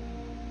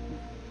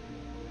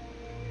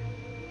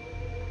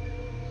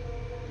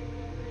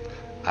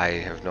 I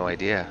have no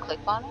idea. Click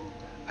on it?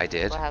 I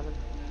did. What happens?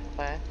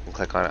 Okay. And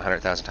click on it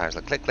 100,000 times.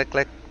 Like click, click,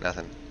 click.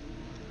 Nothing.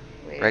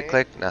 Weird. Right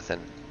click. Nothing.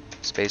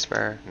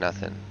 Spacebar.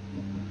 Nothing.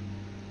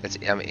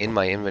 I'm in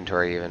my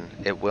inventory even.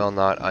 It will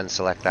not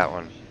unselect that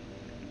one.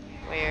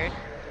 Weird.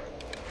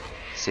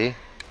 See?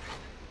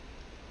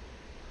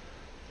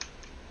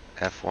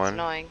 F1. It's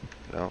annoying.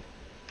 No.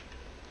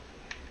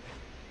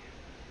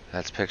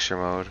 That's picture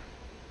mode.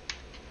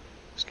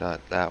 It's not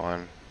that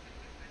one.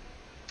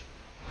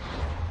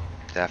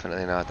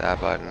 Definitely not that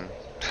button.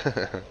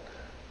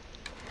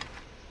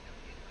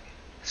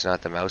 It's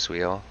not the mouse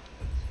wheel.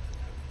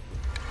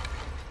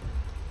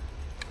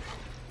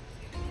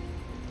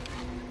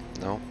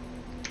 Nope.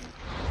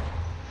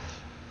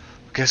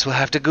 Guess we'll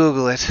have to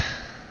Google it.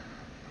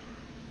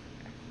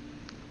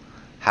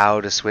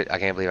 How to switch. I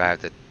can't believe I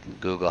have to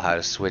Google how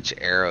to switch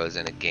arrows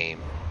in a game.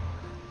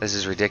 This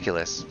is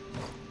ridiculous.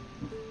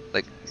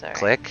 Like, Sorry.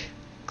 click,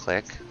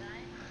 click.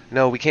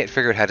 No, we can't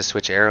figure out how to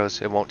switch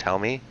arrows. It won't tell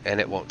me, and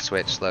it won't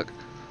switch. Look,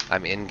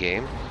 I'm in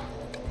game,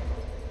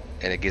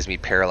 and it gives me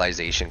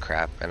paralyzation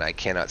crap, and I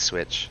cannot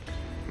switch.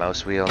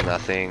 Mouse wheel,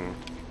 nothing.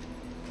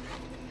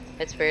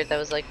 It's weird. That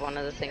was like one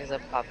of the things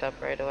that popped up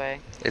right away.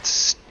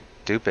 It's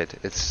stupid.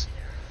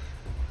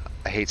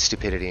 I hate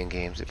stupidity in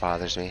games. It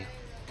bothers me.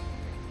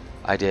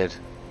 I did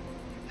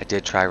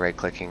try right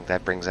clicking.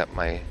 That brings up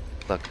my,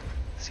 look,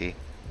 see,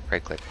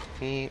 right click,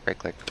 right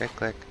click, right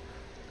click.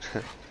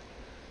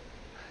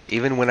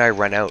 Even when I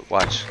run out,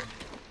 watch,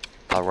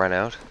 I'll run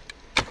out.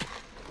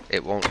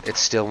 It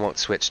still won't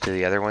switch to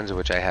the other ones,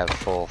 which I have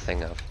full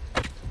thing of.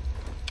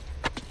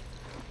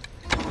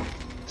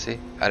 See,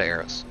 out of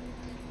arrows.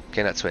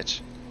 Cannot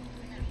switch.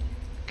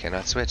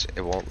 Cannot switch.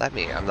 It won't let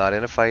me. I'm not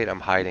in a fight. I'm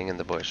hiding in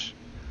the bush.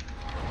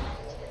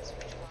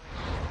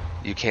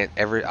 You can't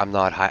ever. I'm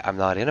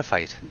not in a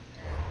fight.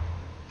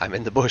 I'm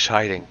in the bush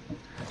hiding.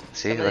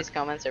 See, Some of look, these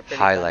comments are pretty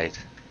highlight.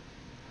 funny.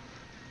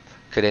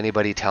 Could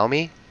anybody tell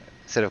me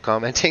instead of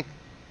commenting?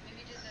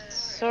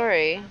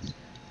 Sorry.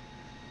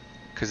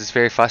 Because it's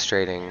very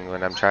frustrating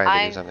when I'm trying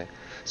to do something.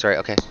 Sorry.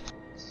 Okay.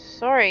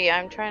 Sorry,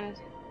 I'm trying to.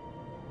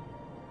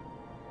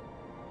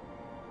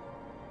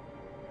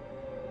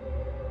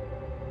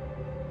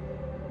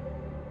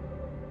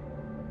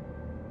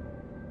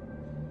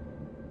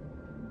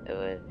 It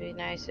would be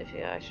nice if you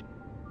actually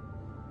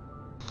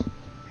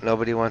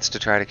Nobody wants to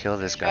try to kill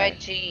this guy. try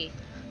G.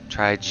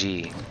 Try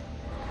G.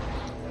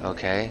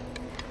 Okay.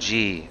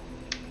 G.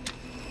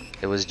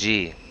 It was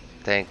G.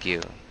 Thank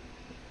you.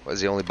 What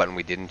was the only button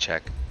we didn't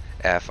check?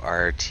 F,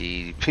 R,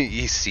 T,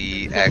 E,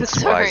 C, X,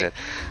 Y, Sorry. Z.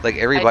 Like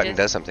every I button just-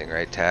 does something,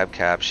 right? Tab,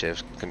 Cap,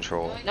 Shift,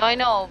 Control. No, I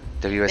know.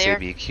 W, S, A, They're-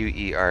 B, Q,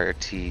 E, R,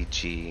 T,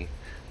 G,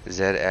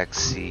 Z, X,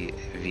 C,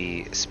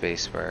 V,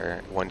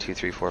 spacebar, 1, 2,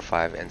 3, 4,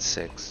 5, and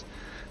 6.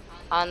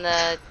 On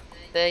the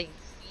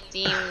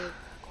Steam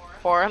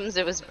forums,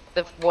 it was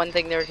the one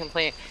thing they were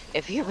complaining.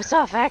 If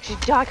Ubisoft actually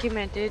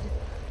documented.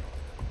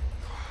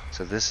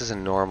 So this is a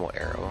normal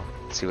arrow.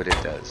 Let's see what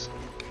it does.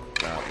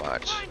 Not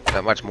much.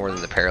 Not much more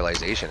than the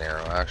paralyzation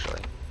arrow,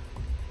 actually.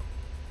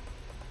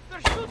 They're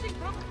shooting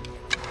from...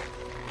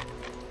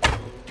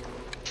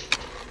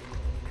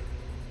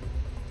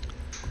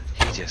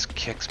 He just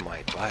kicks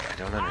my butt. I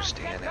don't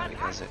understand how he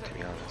does it, to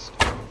be honest.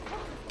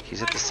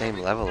 He's at the same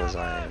level as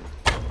I am.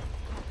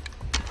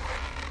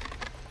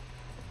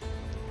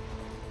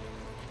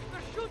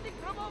 They're shooting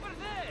from over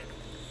there.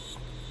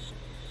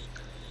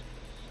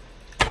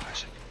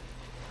 Gosh,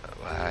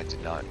 I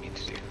did not mean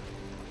to do.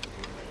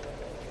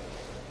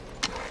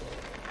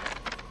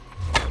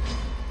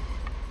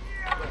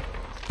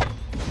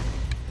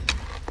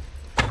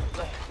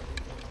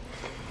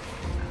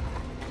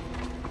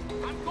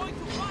 I'm going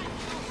to find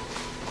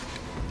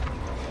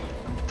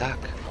Duck.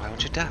 Why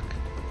won't you duck? you.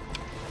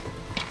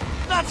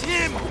 That's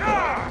him.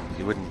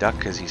 He wouldn't duck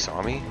because he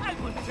saw me? I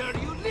will tear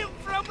you limb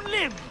from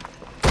limb.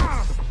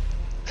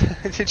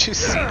 Did you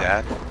see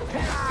that?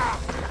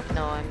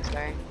 No, I'm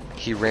sorry.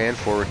 He ran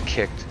forward,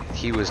 kicked.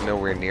 He was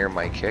nowhere near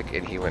my kick,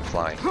 and he went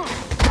flying. Like,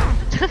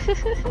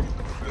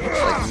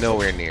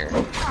 nowhere near.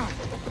 Get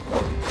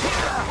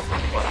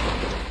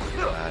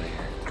out of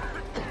here.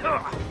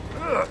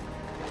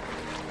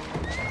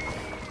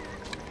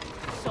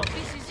 So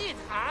this is it,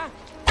 huh?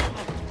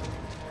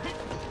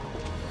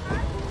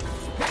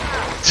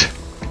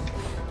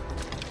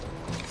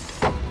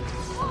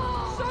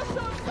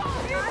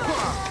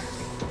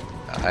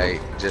 I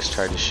just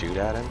tried to shoot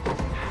at him,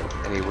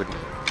 and he wouldn't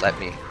let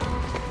me.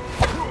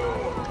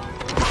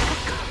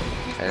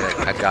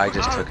 And a guy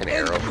just took an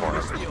arrow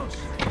for him.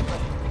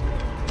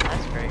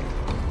 That's great.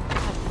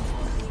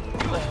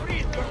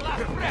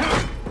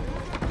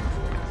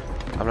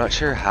 I'm not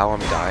sure how I'm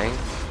dying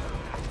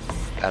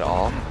at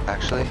all,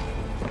 actually.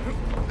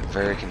 I'm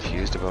very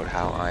confused about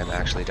how I'm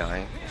actually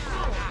dying.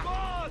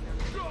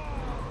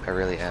 I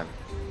really am.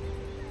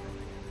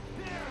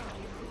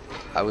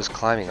 I was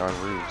climbing on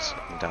roofs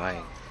and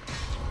dying.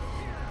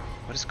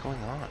 What is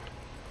going on?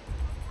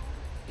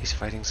 He's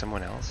fighting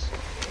someone else?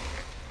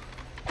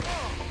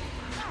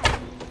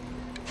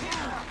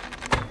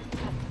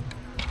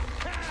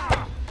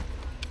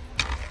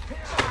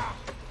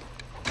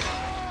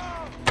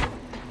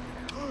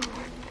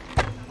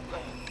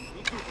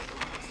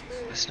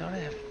 Does not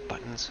have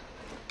buttons?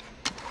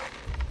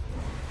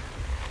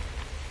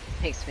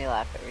 Makes me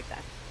laugh every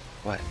time.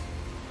 What?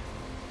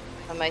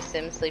 When my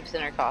sim sleeps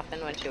in her coffin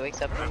when she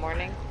wakes up in the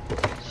morning,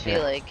 she Yeah.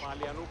 like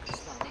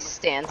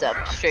stands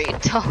up straight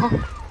and tall.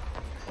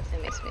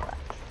 It makes me laugh.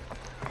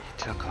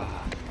 He took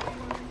off.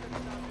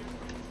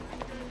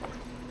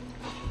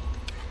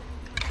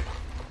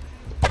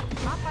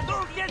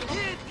 Don't get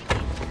hit!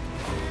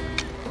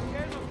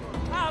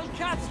 I'll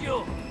catch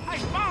you! I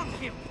found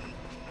him!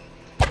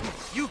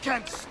 You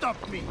can't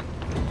stop me.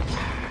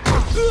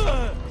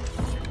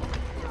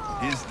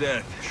 His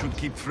death should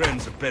keep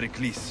friends of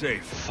Pericles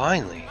safe.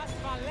 Finally.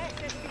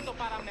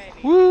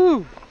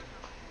 Woo!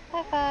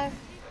 High five.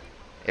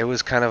 It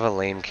was kind of a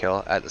lame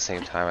kill. At the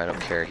same time, I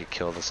don't care. He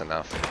killed us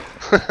enough.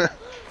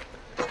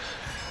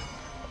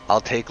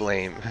 I'll take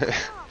lame.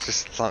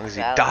 Just as long as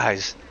he Valid.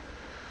 dies.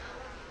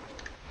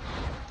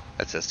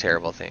 That's a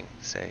terrible thing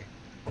to say.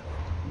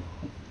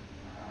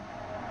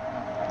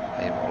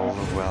 I am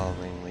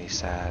overwhelmingly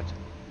sad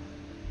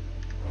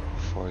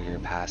for your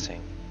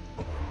passing.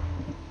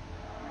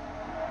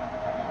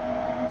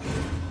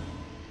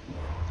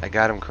 I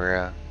got him,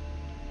 Carrera.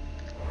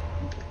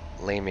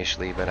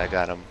 Lamishly, but I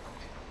got him.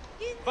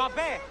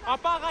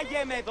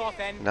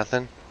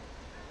 Nothing?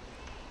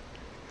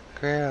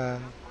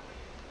 Carrera,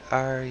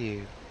 how are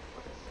you?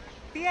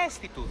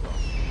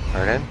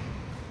 Pardon?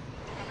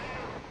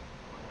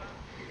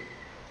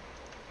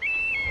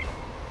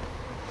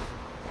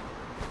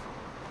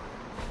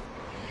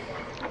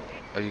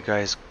 Oh, you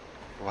guys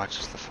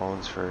watch the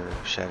phones for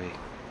Chevy.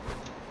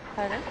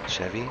 Pardon?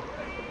 Chevy?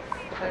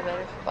 What about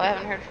her? Well, I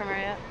haven't heard from her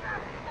yet.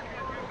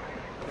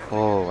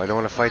 Oh, I don't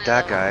want to fight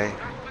that guy.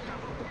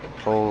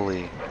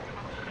 Holy.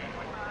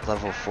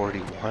 Level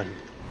 41.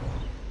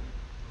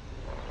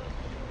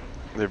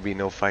 There'd be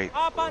no fight.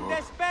 That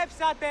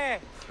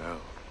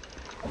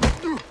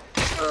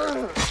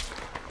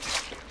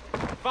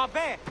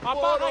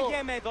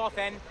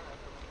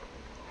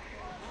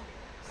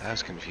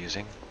was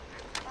confusing.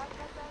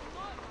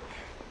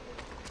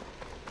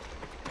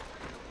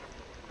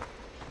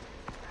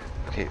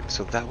 Okay,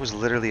 so that was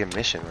literally a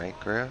mission, right,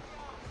 Carrera?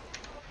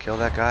 Kill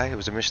that guy? It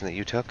was a mission that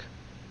you took?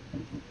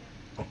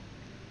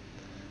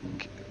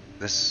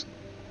 This...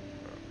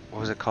 What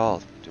was it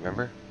called? Do you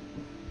remember?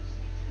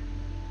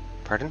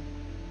 Pardon?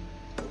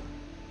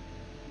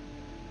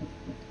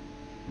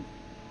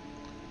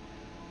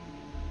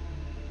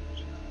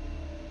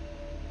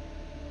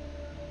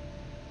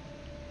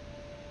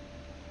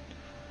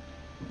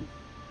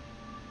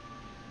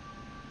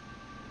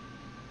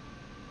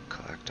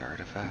 Collect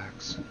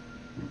artifacts.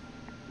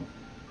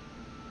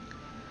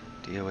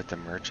 Deal with the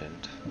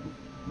merchant.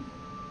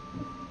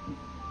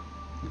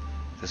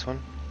 This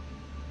one?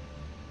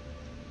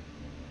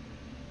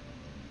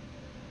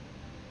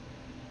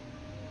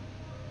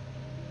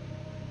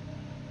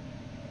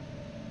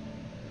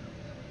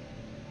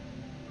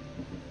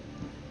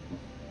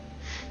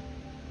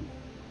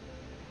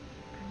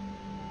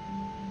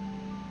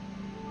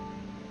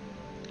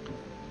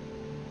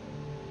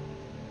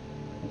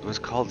 It was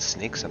called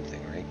Snake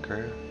something, right,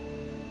 Carrera?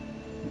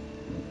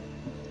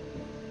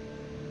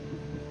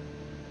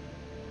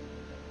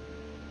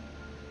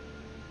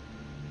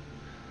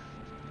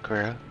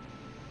 Carrera?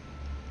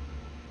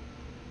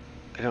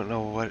 I don't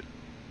know what...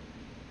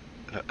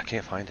 I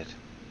can't find it.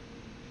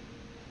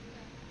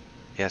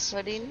 Yes.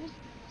 What do you need?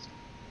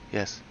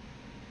 Yes.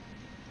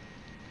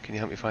 Can you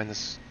help me find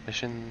this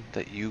mission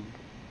that you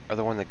are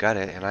the one that got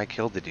it and I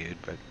killed the dude,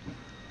 but...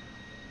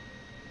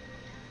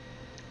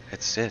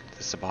 It's it.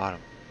 It's the bottom.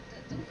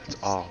 That's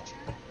all.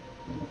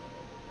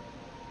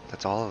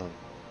 That's all of them.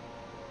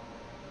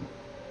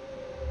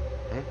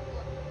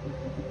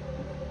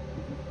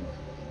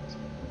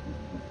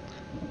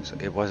 So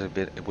it was a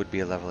bit. It would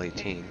be a level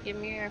 18. Give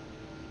me your,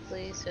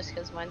 please, just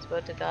because mine's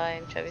about to die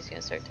and Chevy's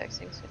gonna start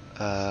texting soon.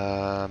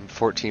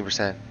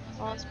 14%.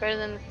 Well, it's better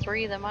than the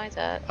 3 that mine's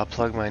at. I'll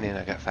plug mine in.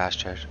 I got fast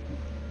charge.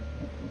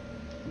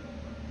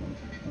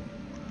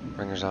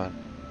 Ringer's on.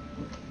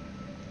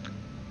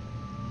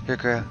 Here,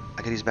 Carrera.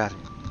 I could use the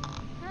bathroom.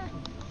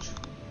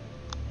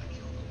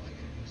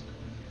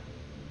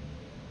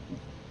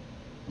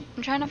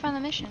 I'm trying to find the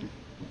mission.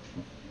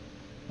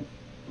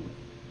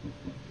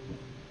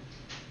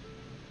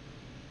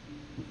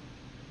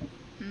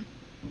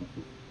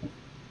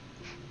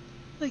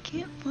 I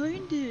can't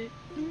find it.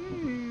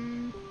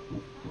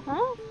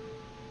 Huh?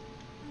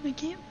 I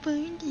can't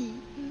find it.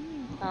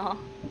 Oh.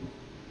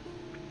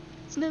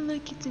 It's not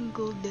like it's in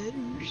gold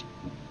letters.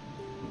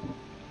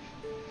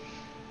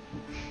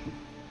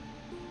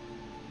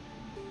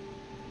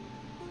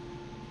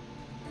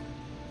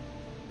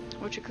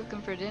 What you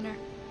cooking for dinner?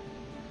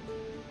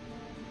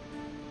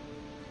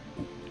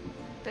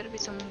 Better be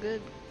something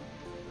good.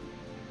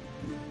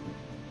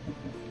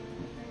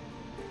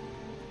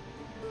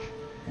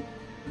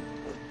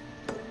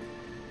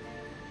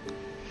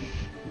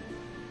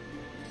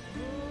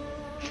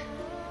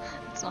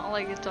 It's not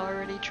like it's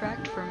already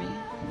tracked for me.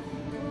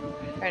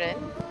 Pardon?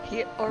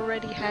 He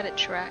already had it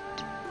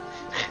tracked.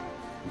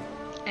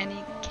 And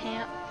he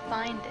can't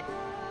find it.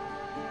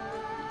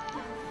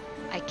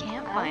 I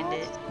can't find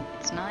it.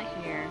 It's not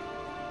here.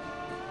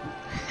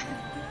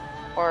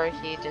 Or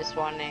he just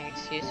wanted an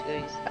excuse to go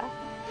use the bathroom.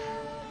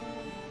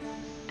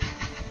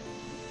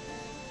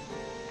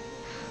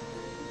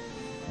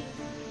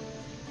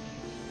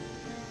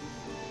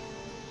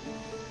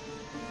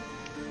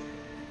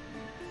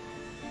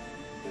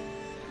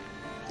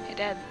 Hey,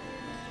 Dad.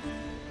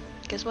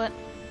 Guess what?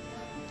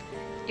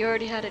 You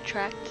already had it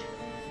tracked.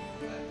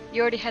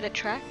 You already had it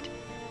tracked?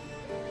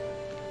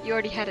 You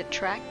already had it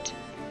tracked?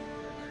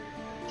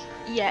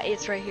 Yeah,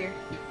 it's right here.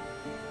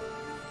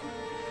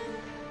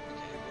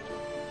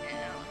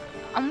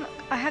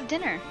 I have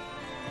dinner.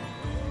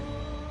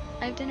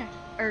 I have dinner.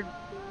 Or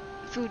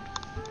food.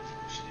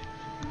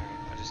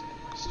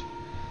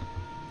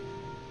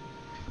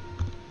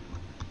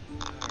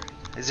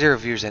 Alright. 0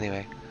 views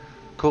anyway.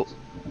 Cool.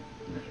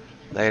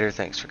 Later,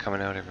 thanks for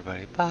coming out,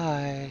 everybody.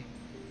 Bye.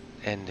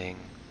 Ending.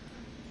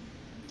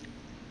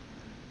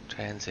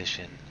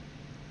 Transition.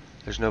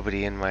 There's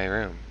nobody in my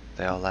room.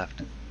 They all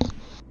left.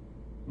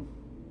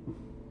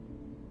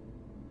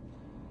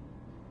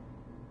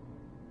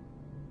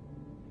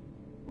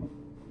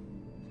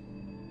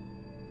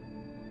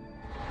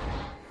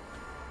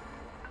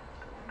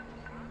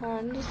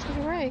 I'm just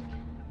gonna break.